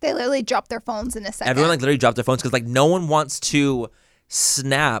 They literally dropped their phones in a second. Everyone like literally dropped their phones because like no one wants to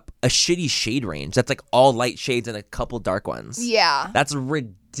snap a shitty shade range that's like all light shades and a couple dark ones. Yeah. That's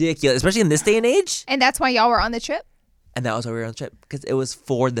ridiculous, especially in this day and age. And that's why y'all were on the trip? And that was why we were on the trip, because it was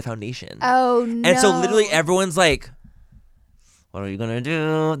for the foundation. Oh, no. And so literally everyone's like, what are you going to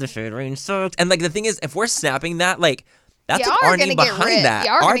do? The shade range sucks. And like the thing is, if we're snapping that, like, that's like already behind that.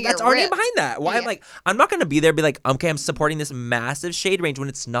 That's already behind that. Why? Yeah. I'm not going to be there and be like, okay, I'm supporting this massive shade range when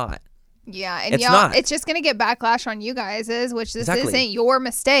it's not. Yeah, and y'all, it's just going to get backlash on you guys, which this isn't your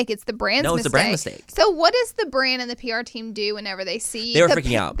mistake. It's the brand's mistake. No, it's the brand mistake. So what does the brand and the PR team do whenever they see they were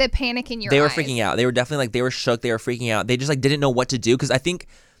freaking out. The panic in your eyes? They were freaking out. They were definitely like, they were shook. They were freaking out. They just like didn't know what to do, because I think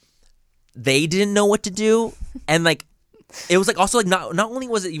they didn't know what to do. And like, it was like also like not only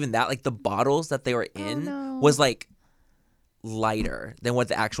was it even that, like the bottles that they were in was like lighter than what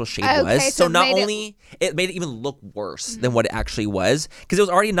the actual shade was. So not only it made it even look worse than what it actually was, because it was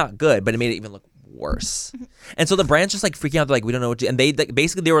already not good, but it made it even look worse. And so the brand's just like freaking out. They're like, we don't know what to do. And they like,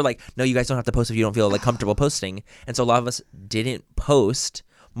 basically they were like, no, you guys don't have to post if you don't feel like comfortable posting. And so a lot of us didn't post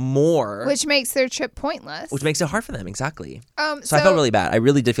more, which makes their trip pointless, which makes it hard for them. Exactly. So I felt really bad. I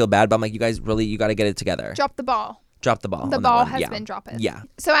really did feel bad, but I'm like, you guys really, you got to get it together. Drop the ball. dropped the ball. The on that ball one. has Yeah. been dropping. Yeah.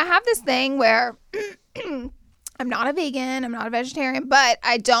 So I have this thing where I'm not a vegan, I'm not a vegetarian, but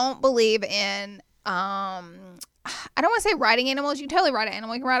I don't believe in I don't want to say riding animals. You can totally ride an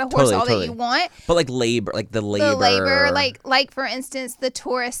animal. You can ride a horse all that you want. But like labor, like the labor. The labor, like for instance, the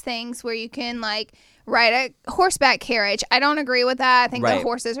tourist things where you can like ride a horseback carriage. I don't agree with that. I think the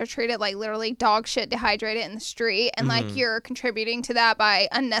horses are treated like literally dog shit, dehydrated in the street, and like you're contributing to that by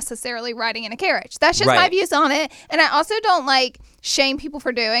unnecessarily riding in a carriage. That's just my views on it. And I also don't like shame people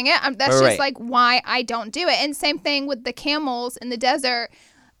for doing it. That's just like why I don't do it. And same thing with the camels in the desert.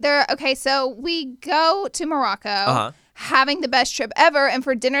 So we go to Morocco, having the best trip ever, and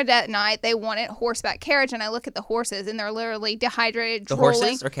for dinner that night, they wanted horseback carriage, and I look at the horses, and they're literally dehydrated, The drooling.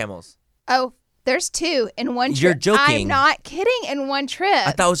 horses or camels? Oh, there's two in one trip. You're joking. I'm not kidding, in one trip.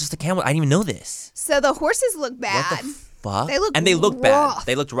 I thought it was just a camel. I didn't even know this. So the horses look bad. What the fuck? They look and they looked rough. bad.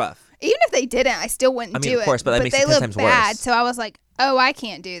 They looked rough. Even if they didn't, I still wouldn't do it. Of course, but that makes they it 10 look times bad. worse. So I was like, oh, I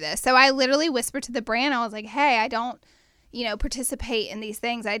can't do this. So I literally whispered to the brand. I was like, hey, I don't participate in these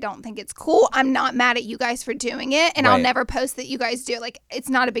things. I don't think it's cool. I'm not mad at you guys for doing it, and I'll never post that you guys do it. Like, it's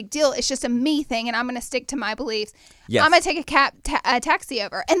not a big deal. It's just a me thing, and I'm going to stick to my beliefs. Yes. I'm going to take a taxi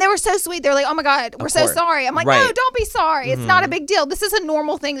over. And they were so sweet. They're like, oh my God, we're so sorry. I'm like, no, don't be sorry. It's not a big deal. This is a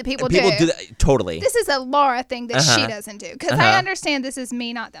normal thing that people do. People do that. Totally. This is a Laura thing that she doesn't do. Because I understand this is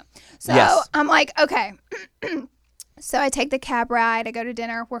me, not them. So I'm like, okay. So I take the cab ride. I go to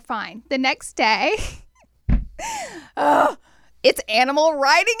dinner. We're fine. The next day... it's animal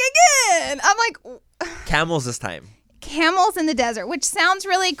riding again. I'm like, camels this time. Camels in the desert, which sounds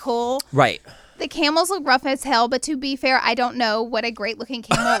really cool. Right. The camels look rough as hell, but to be fair, I don't know what a great looking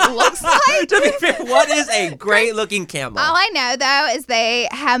camel looks like. To be fair, what is a great looking camel? All I know, though, is they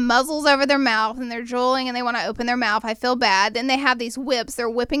have muzzles over their mouth and they're drooling and they want to open their mouth. I feel bad. Then they have these whips. They're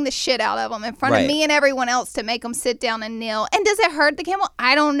whipping the shit out of them in front of me and everyone else to make them sit down and kneel. And does it hurt the camel?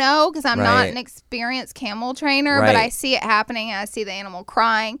 I don't know, because I'm not an experienced camel trainer, but I see it happening and I see the animal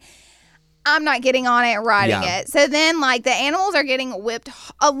crying. I'm not getting on it and riding it. So then, like, the animals are getting whipped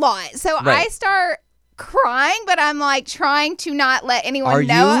a lot. So I start crying, but I'm, like, trying to not let anyone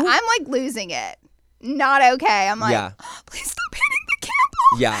know. I'm, like, losing it. Not okay. I'm like, please stop hitting the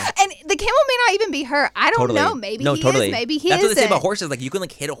camel. Yeah. And the camel may not even be hurt. I don't know. Maybe he is. Maybe he isn't. That's what they say about horses. Like, you can,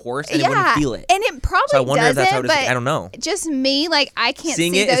 like, hit a horse and it wouldn't feel it. And it probably so I wonder doesn't, if that's how it is. but I don't know. Just me, like, I can't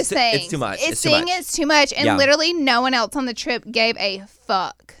seeing see it, those things. It's too much. It's too much. And literally no one else on the trip gave a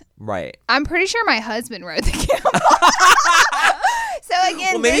fuck. Right. I'm pretty sure my husband rode the camel. So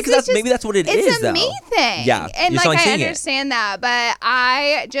again, maybe that's what it is. It's a me thing. Yeah, and like I understand that, but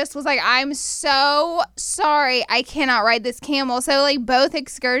I just was like, I'm so sorry, I cannot ride this camel. So like both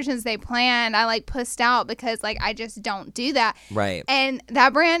excursions they planned, I like pussed out because like I just don't do that. Right. And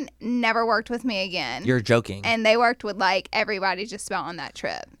that brand never worked with me again. You're joking. And they worked with like everybody just about on that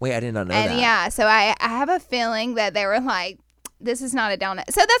trip. Wait, I did not know that. And yeah, so I have a feeling that they were like, this is not a donut.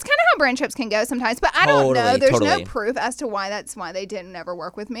 So that's kind of how brand trips can go sometimes. But I don't know. There's no proof as to why that's why they didn't ever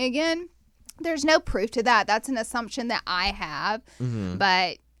work with me again. There's no proof to that. That's an assumption that I have. Mm-hmm.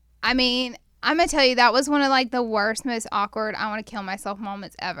 But, I mean, I'm going to tell you, that was one of, like, the worst, most awkward, I want to kill myself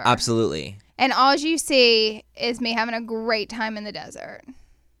moments ever. Absolutely. And all you see is me having a great time in the desert.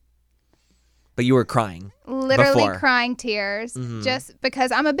 But you were crying. Literally crying tears just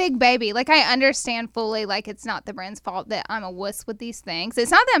because I'm a big baby. Like, I understand fully, like, it's not the brand's fault that I'm a wuss with these things.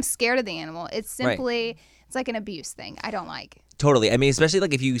 It's not that I'm scared of the animal. It's simply, it's like an abuse thing I don't like. Totally. I mean, especially,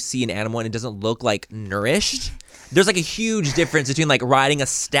 like, if you see an animal and it doesn't look, like, nourished. There's, like, a huge difference between, like, riding a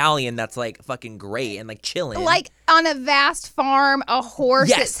stallion that's, like, fucking great and, like, chilling. Like, on a vast farm, a horse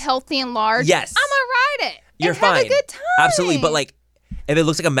that's healthy and large. Yes. I'm going to ride it. You're fine. Have a good time. Absolutely. But, like, if it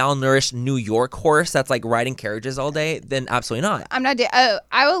looks like a malnourished New York horse that's like riding carriages all day, then absolutely not. I'm not.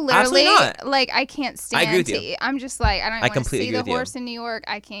 I will literally like. I can't stand. I agree with you. I'm just like I don't want to see the horse in New York.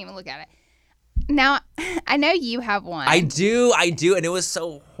 I can't even look at it. Now I know you have one. I do, and it was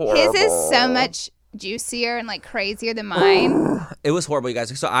so horrible. His is so much juicier and like crazier than mine. It was horrible, you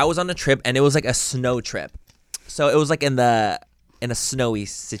guys. So I was on a trip, and it was like a snow trip. So it was like in a snowy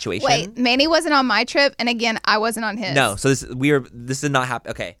situation. Wait, Manny wasn't on my trip, and again, I wasn't on his. No, so this did not happen.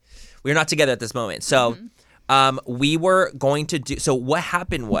 Okay, we are not together at this moment. So, we were going to do. So what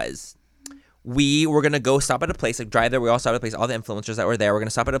happened was, we were gonna go stop at a place, like drive there. We all stopped at a place. All the influencers that were there, we're gonna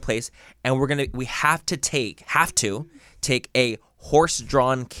stop at a place, and we have to take a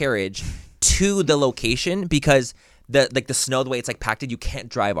horse-drawn carriage to the location because the snow, the way it's like packed, you can't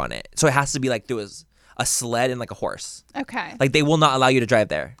drive on it. So it has to be like through a sled and like a horse. Okay. Like they will not allow you to drive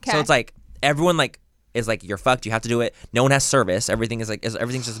there. Okay. So it's like everyone like is like you're fucked. You have to do it. No one has service. Everything's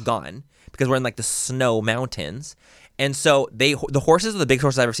just gone because we're in like the snow mountains. And so the horses are the biggest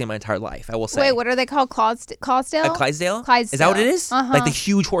horses I've ever seen in my entire life, I will say. Wait, what are they called? Clydesdale? Clydesdale? Clydesdale. Is that what it is? Like the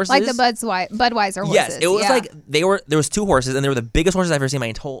huge horses? Like the Budweiser horses. Yes, it was like there was 2 horses and they were the biggest horses I've ever seen in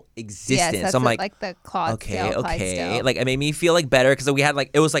my whole existence. Yes, that's so I'm like the Clydesdale. okay. Clydesdale. Like it made me feel like better because we had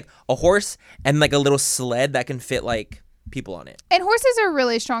like it was like a horse and like a little sled that can fit like people on it. And horses are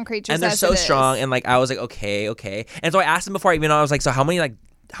really strong creatures. And they're so strong. And like I was like, okay. And so I asked him before I even know, I was like, so how many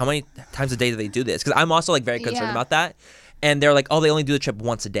times a day do they do this? Because I'm also like very concerned about that. And they're like, oh, they only do the trip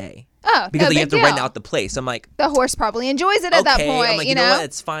once a day. Oh, because no you have to big rent deal. out the place. I'm like, the horse probably enjoys it at that point. I'm like, you know what?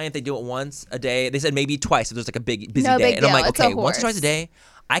 It's fine if they do it once a day. They said maybe twice if there's like a busy No day. big And I'm like, deal. It's a okay, once or twice a day,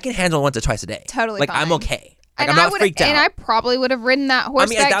 I can handle once or twice a day. Totally like I'm fine. okay. Like And I'm not I freaked out. And I probably would have ridden that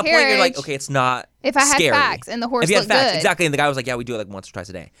horseback at that carriage. point, you're like, okay, it's not if I had scary. facts and the horse if you had looked facts, good. exactly. And the guy was like, yeah, we do it like once or twice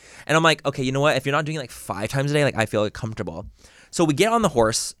a day. And I'm like, okay, you know what? If you're not doing it like 5 times a day, like I feel like comfortable. So we get on the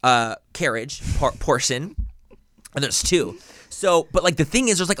horse carriage portion, and there's 2. So, but like the thing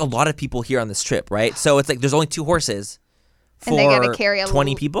is, there's like a lot of people here on this trip, right? So it's like there's only 2 horses for and they gotta carry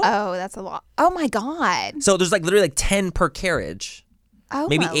 20 people. Oh, that's a lot. Oh my god. So there's like literally like 10 per carriage. Oh,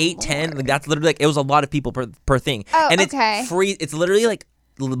 maybe my 8, 10. Lord. Like that's literally like it was a lot of people per thing. Oh, and it's okay. free. It's literally like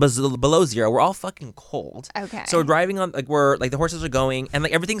below 0. We're all fucking cold. Okay. So we're driving on like we're like the horses are going and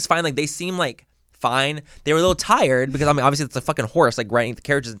like everything's fine. Like they seem like fine. They were a little tired because I mean obviously it's a fucking horse like riding the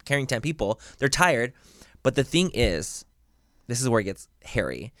carriages carrying 10 people. They're tired. But the thing is, this is where it gets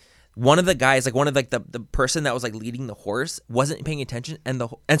hairy. One of the guys, like one of like the person that was like leading the horse wasn't paying attention and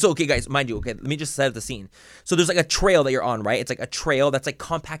so okay guys, mind you, okay, let me just set up the scene. So there's like a trail that you're on, right? It's like a trail that's like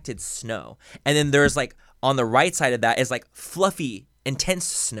compacted snow. And then there's like on the right side of that is like fluffy, intense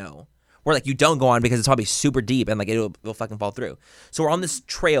snow where like you don't go on because it's probably super deep and like it'll fucking fall through. So we're on this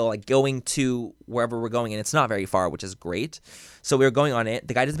trail like going to wherever we're going and it's not very far, which is great. So we were going on it.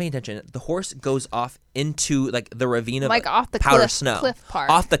 The guy doesn't pay attention. The horse goes off into like the ravine of like off the powder cliff, snow. cliff part.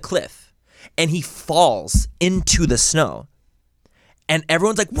 Off the cliff. And he falls into the snow. And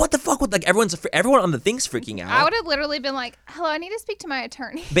everyone's like, what the fuck? Like everyone on the thing's freaking out. I would have literally been like, hello, I need to speak to my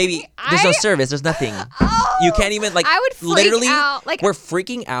attorney. Baby, there's no service. There's nothing. You can't even like. I would freak literally, out. Like, we're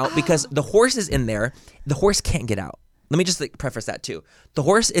freaking out because the horse is in there. The horse can't get out. Let me just like preface that too. The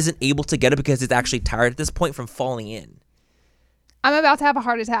horse isn't able to get it because it's actually tired at this point from falling in. I'm about to have a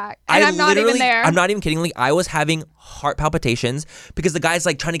heart attack, and I'm not even there. I'm not even kidding. Like I was having heart palpitations because the guy's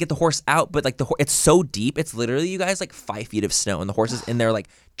like trying to get the horse out, but like it's so deep. It's literally, you guys, like 5 feet of snow, and the horse is in there like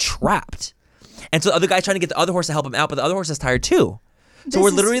trapped. And so the other guy's trying to get the other horse to help him out, but the other horse is tired too. So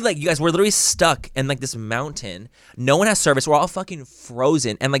we're literally like, you guys, we're literally stuck in like this mountain. No one has service. We're all fucking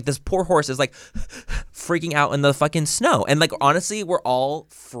frozen. And like this poor horse is like freaking out in the fucking snow. And like, honestly, we're all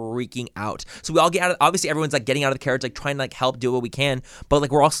freaking out. So we all get out of, obviously everyone's like getting out of the carriage, like trying to like help do what we can. But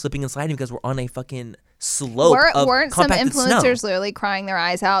like, we're all slipping and sliding because we're on a fucking slope of Weren't some compacted influencers snow. literally crying their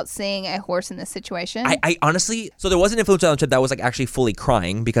eyes out seeing a horse in this situation? I honestly, so there was an influencer on the trip that was like actually fully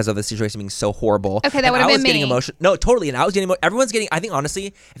crying because of the situation being so horrible. Okay, that And would have I been was getting me. emotional. No, totally. And I was getting, everyone's getting, I think honestly,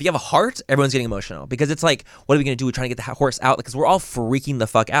 if you have a heart, everyone's getting emotional because it's like, what are we going to do? We're trying to get the horse out because we're all freaking the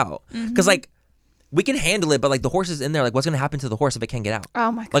fuck out. Because like, we can handle it, but like the horse is in there. Like, what's going to happen to the horse if it can't get out?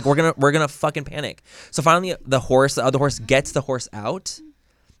 Oh my God. Like, we're gonna fucking panic. So finally, the other horse gets the horse out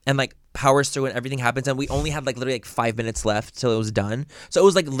and like powers through and everything happens. And we only had like literally like 5 minutes left till it was done. So it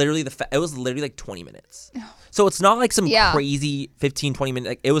was like literally it was literally like 20 minutes. So it's not like some crazy 15, 20 minutes.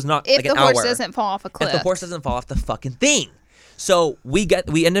 Like it was not if like an the horse hour. doesn't fall off a cliff. If the horse doesn't fall off the fucking thing. So we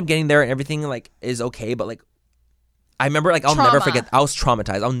end up getting there and everything like is okay. But like, I remember like I'll never forget. I was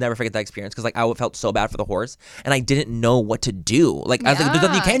traumatized. I'll never forget that experience because like I felt so bad for the horse and I didn't know what to do. Like I was like, there's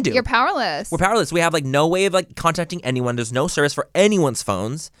nothing you can do. You're powerless. We're powerless. We have like no way of like contacting anyone. There's no service for anyone's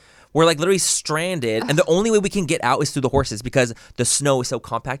phones. We're like literally stranded, and the only way we can get out is through the horses because the snow is so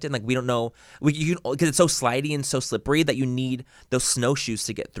compacted. And, like we don't know, because it's so slidey and so slippery that you need those snowshoes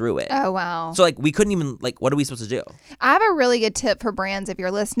to get through it. Oh wow. So like we couldn't even like. What are we supposed to do? I have a really good tip for brands if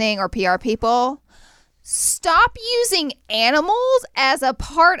you're listening or PR people. Stop using animals as a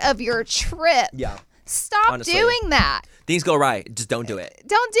part of your trip. Yeah. Stop Honestly. doing that. Things go right. Just don't do it.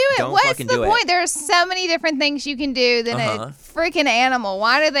 Don't do it. Don't What's fucking the do it. point? There's so many different things you can do than a freaking animal.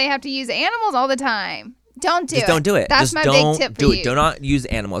 Why do they have to use animals all the time? Don't do it. Just don't do it. That's Just my don't big tip do for it. you. Do not use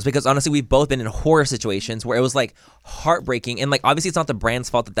animals because honestly, we've both been in horror situations where it was like heartbreaking and like obviously it's not the brand's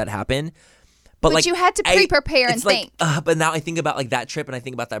fault that happened, But like you had to pre-prepare and it's like, think. But now I think about like that trip and I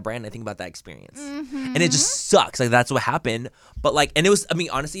think about that brand and I think about that experience. And it just sucks. Like that's what happened. But like, and it was, I mean,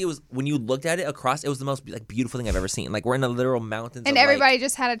 honestly, it was, when you looked at it across, it was the most like beautiful thing I've ever seen. Like we're in the literal mountains. And of, everybody like,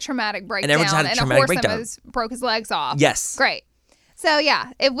 just had a traumatic breakdown. everyone just had a and traumatic a horse breakdown. that was, broke his legs off. Yes. Great. So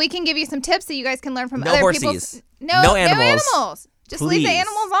yeah, if we can give you some tips that you guys can learn from No other horsies. people's. No animals. animals. Just leave the Please.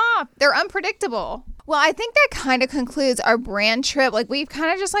 animals off. They're unpredictable. Well, I think that kind of concludes our brand trip. Like we've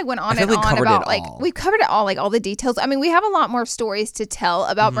kind of just like went on feel and we on covered about it like all. we've covered it all, like all the details. I mean, we have a lot more stories to tell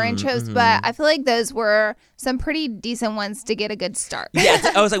about brand trips, but I feel like those were some pretty decent ones to get a good start.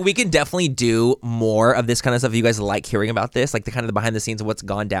 Yeah, I was like, we can definitely do more of this kind of stuff. If you guys like hearing about this, like the kind of the behind the scenes of what's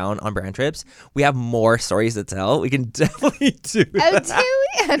gone down on brand trips. We have more stories to tell. We can definitely do Oh, that.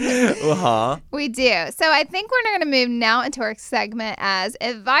 do we? Uh-huh. We do. So I think we're going to move now into our segment as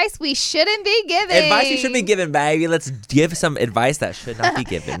advice we shouldn't be giving. Advice you should be given, baby. Let's give some advice that should not be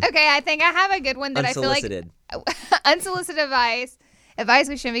given. Okay, I think I have a good one that Unsolicited. I feel like unsolicited advice. Advice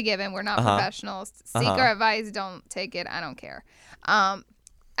we shouldn't be given. We're not professionals. Seek our advice. Don't take it. I don't care. I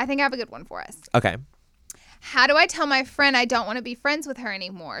think I have a good one for us. Okay. How do I tell my friend I don't want to be friends with her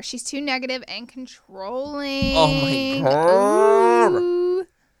anymore? She's too negative and controlling. Oh my God. Ooh.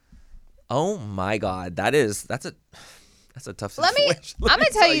 Oh my God. That's a tough I'm situation. gonna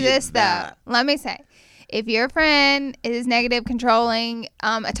tell you this that. though. Let me say, if your friend is negative, controlling,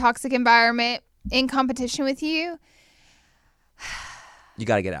 a toxic environment, in competition with you, You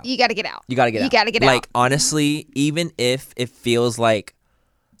gotta get out. you got to get out. You gotta get out. You got to get Like out. honestly, even if it feels like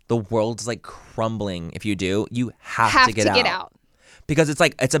the world's like crumbling, if you do, you have to get out. Because it's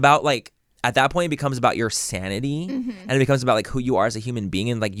like, it's about like, at that point it becomes about your sanity and it becomes about like who you are as a human being,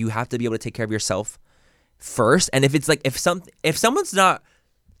 and like you have to be able to take care of yourself first. And if it's like, if someone's not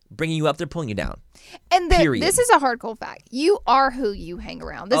bringing you up, they're pulling you down. And Period. this is a hard cold fact. You are who you hang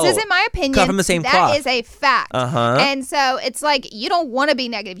around. This Oh, isn't my opinion. cut from the same That cloth. is a fact. Uh-huh. And so it's like you don't want to be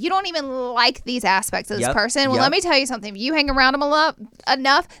negative. You don't even like these aspects of this Yep, person. Well, yep. let me tell you something. If you hang around them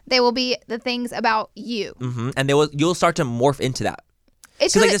enough, they will be the things about you. And you'll start to morph into that.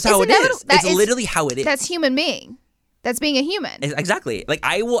 It's Because like just- that's how it's it inevitable. is. That It's is- literally how it is. That's human being. That's being a human. Exactly. Like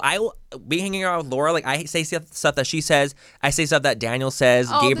I will be hanging around with Laura. Like I say stuff that she says. I say stuff that Daniel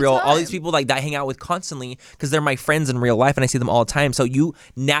says. All the Gabriel. All these time. people like that I hang out with constantly because they're my friends in real life and I see them all the time. So you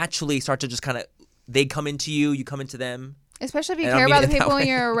naturally start to just kind of, they come into you. You come into them. Especially if you And I care don't about mean the it that people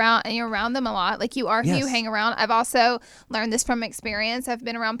way. and you're around them a lot. Like you are who you Yes. hang around. I've also learned this from experience. I've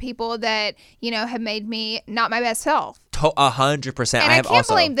been around people that, have made me not my best self. 100%. And I can't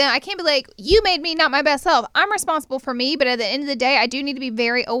blame them. I can't be like, you made me not my best self. I'm responsible for me, but at the end of the day, I do need to be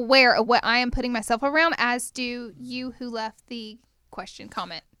very aware of what I am putting myself around, as do you who left the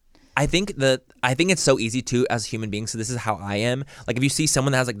comment. I think it's so easy too as human beings. So this is how I am. Like if you see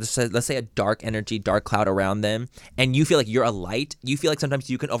someone that has like this, let's say a dark energy, dark cloud around them, and you feel like you're a light, you feel like sometimes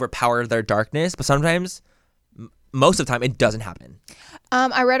you can overpower their darkness, but sometimes, most of the time, it doesn't happen.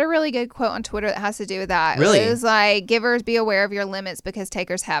 I read a really good quote on Twitter that has to do with that. Really? It was like, givers, be aware of your limits because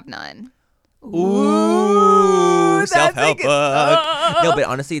takers have none. Ooh, self-help that's a book. No, but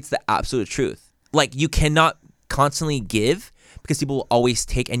honestly, it's the absolute truth. Like you cannot constantly give because people will always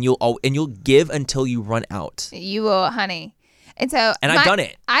take, and you'll give until you run out. You will, honey. And so, I've done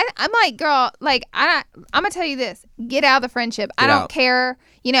it. I'm like, girl, like I'm gonna tell you this: get out of the friendship. I Get don't out. care.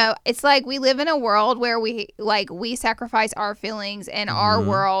 It's like we live in a world where we sacrifice our feelings and our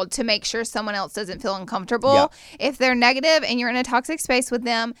world to make sure someone else doesn't feel uncomfortable. Yeah. If they're negative and you're in a toxic space with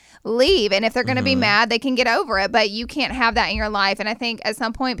them, leave. And if they're gonna be mad, they can get over it. But you can't have that in your life. And I think at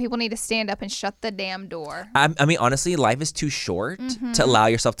some point people need to stand up and shut the damn door. I mean, honestly, life is too short to allow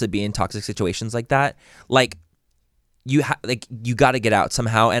yourself to be in toxic situations like that. Like, you got to get out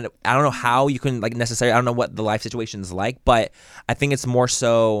somehow, and I don't know how you can necessarily. I don't know what the life situation is like, but I think it's more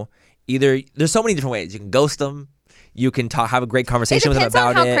so either there's so many different ways. You can ghost them. You can have a great conversation with them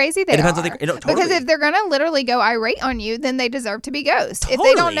about on it. how crazy they it depends are. on totally. Because if they're going to literally go irate on you, then they deserve to be ghost. If they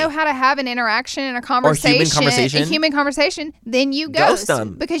don't Totally. know how to have an interaction and a conversation, a human conversation, then you Ghost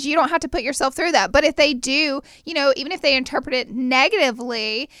them. because you don't have to put yourself through that. But if they do, even if they interpret it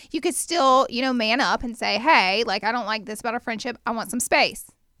negatively, you could still, man up and say, hey, I don't like this about our friendship. I want some space.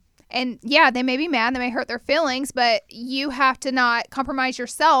 And yeah, they may be mad, they may hurt their feelings, but you have to not compromise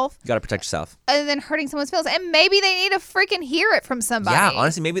yourself You got to protect yourself. other than hurting someone's feelings. And maybe they need to freaking hear it from somebody. Yeah,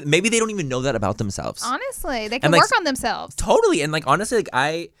 honestly, maybe they don't even know that about themselves. Honestly, they can And, work on themselves. Totally, and honestly,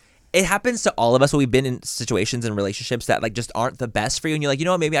 it happens to all of us when we've been in situations and relationships that just aren't the best for you, and you're like, you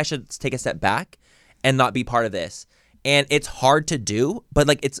know what, maybe I should take a step back and not be part of this. And it's hard to do, but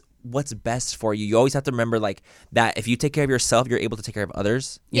what's best for you. You always have to remember like that if you take care of yourself, you're able to take care of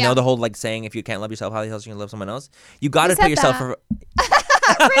others. You know the whole like saying, if you can't love yourself, how the hell are you gonna love someone else? You got to put yourself for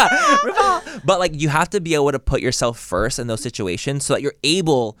but like you have to be able to put yourself first in those situations so that you're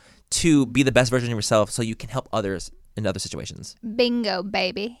able to be the best version of yourself so you can help others in other situations. Bingo,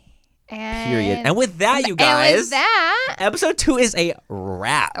 baby. Period. And with that, you guys, episode 2 is a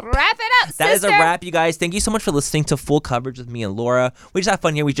wrap. Wrap it up, That is a wrap, you guys. Thank you so much for listening to Full Coverage with me and Laura. We just have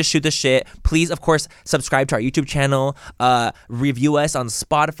fun here. We just shoot the shit. Please, of course, subscribe to our YouTube channel. Review us on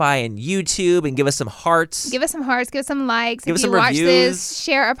Spotify and YouTube and give us some hearts. Give us some hearts. Give us some likes. Give if us you some watch reviews. this,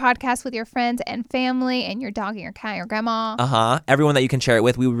 share our podcast with your friends and family and your dog and your cat and your grandma. Everyone that you can share it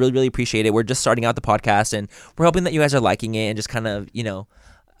with. We really, really appreciate it. We're just starting out the podcast and we're hoping that you guys are liking it and just kind of, you know,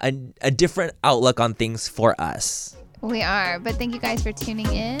 a different outlook on things for us. We are. But thank you guys for tuning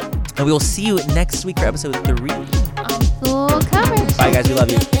in. And we will see you next week for episode 3 on Full Coverage. Bye, guys. We love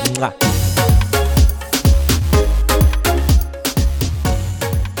you. Mwah.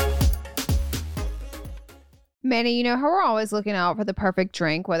 Manny, you know how we're always looking out for the perfect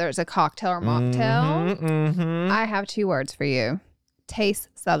drink, whether it's a cocktail or mocktail? I have 2 words for you. Taste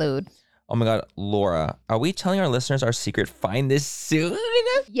salud. Oh my God, Laura, are we telling our listeners our secret? Find this soon?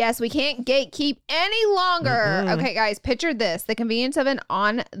 Yes, we can't gatekeep any longer. Okay, guys, picture this. The convenience of an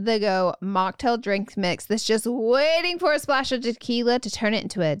on-the-go mocktail drink mix that's just waiting for a splash of tequila to turn it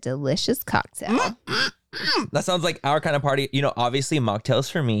into a delicious cocktail. That sounds like our kind of party. You know, obviously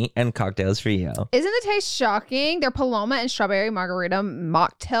mocktails for me and cocktails for you. Isn't the taste shocking? Their Paloma and Strawberry Margarita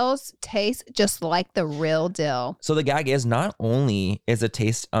mocktails taste just like the real deal. So the gag is, not only is the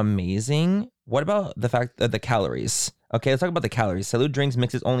taste amazing, what about the fact that the calories? Okay, let's talk about the calories. Salud drinks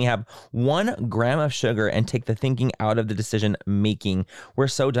mixes only have 1 gram of sugar and take the thinking out of the decision making. We're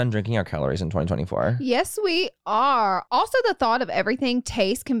so done drinking our calories in 2024. Yes, we are. Also, the thought of everything,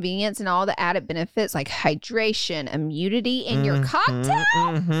 taste, convenience, and all the added benefits like hydration, immunity in your cocktail.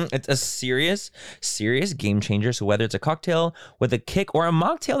 It's a serious game changer. So whether it's a cocktail with a kick or a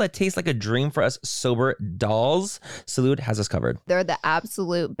mocktail that tastes like a dream for us sober dolls, Salud has us covered. They're the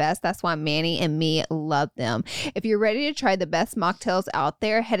absolute best. That's why Manny and me love them. If you're ready to try the best mocktails out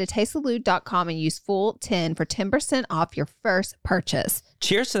there, head to tastesalud.com and use FULL10 for 10% off your first purchase.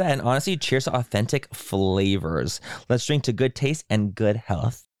 Cheers to that, and honestly, cheers to authentic flavors. Let's drink to good taste and good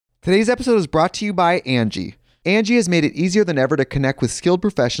health. Today's episode is brought to you by Angie. Angie has made it easier than ever to connect with skilled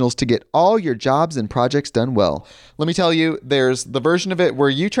professionals to get all your jobs and projects done well. Let me tell you, there's the version of it where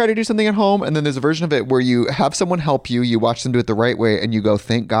you try to do something at home, and then there's a version of it where you have someone help you, you watch them do it the right way, and you go,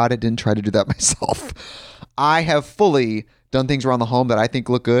 thank God I didn't try to do that myself. I have fully done things around the home that I think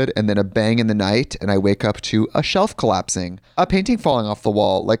look good, and then a bang in the night, and I wake up to a shelf collapsing, a painting falling off the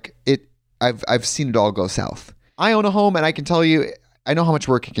wall. Like I've seen it all go south. I own a home, and I can tell you, I know how much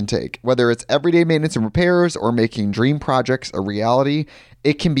work it can take. Whether it's everyday maintenance and repairs or making dream projects a reality,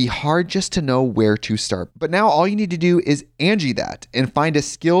 it can be hard just to know where to start. But now all you need to do is Angie that and find a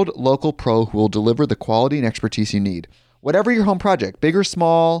skilled local pro who will deliver the quality and expertise you need. Whatever your home project, big or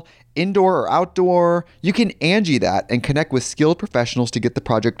small, indoor or outdoor, you can Angie that and connect with skilled professionals to get the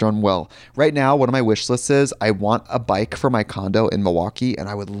project done well. Right now, one of my wish lists is I want a bike for my condo in Milwaukee, and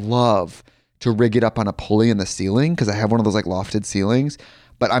I would love to rig it up on a pulley in the ceiling because I have one of those like lofted ceilings,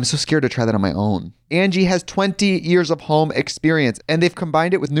 but I'm so scared to try that on my own. Angie has 20 years of home experience, and they've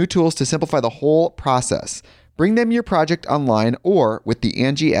combined it with new tools to simplify the whole process. Bring them your project online or with the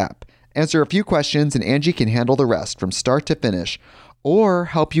Angie app. Answer a few questions and Angie can handle the rest from start to finish, or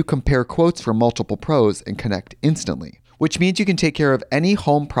help you compare quotes from multiple pros and connect instantly, which means you can take care of any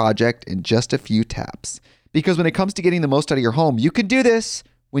home project in just a few taps. Because when it comes to getting the most out of your home, you can do this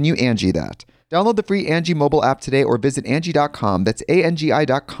when you Angie that. Download the free Angie mobile app today or visit Angie.com. That's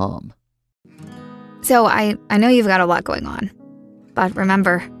ANGI.com. So I know you've got a lot going on, but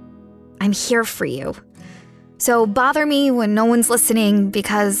remember, I'm here for you. So bother me when no one's listening,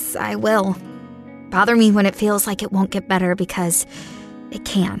 because I will. Bother me when it feels like it won't get better, because it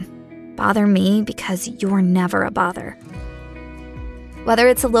can. Bother me because you're never a bother. Whether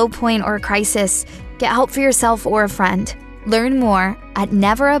it's a low point or a crisis, get help for yourself or a friend. Learn more at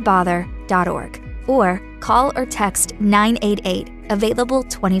neverabother.org or call or text 988, available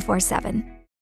 24/7.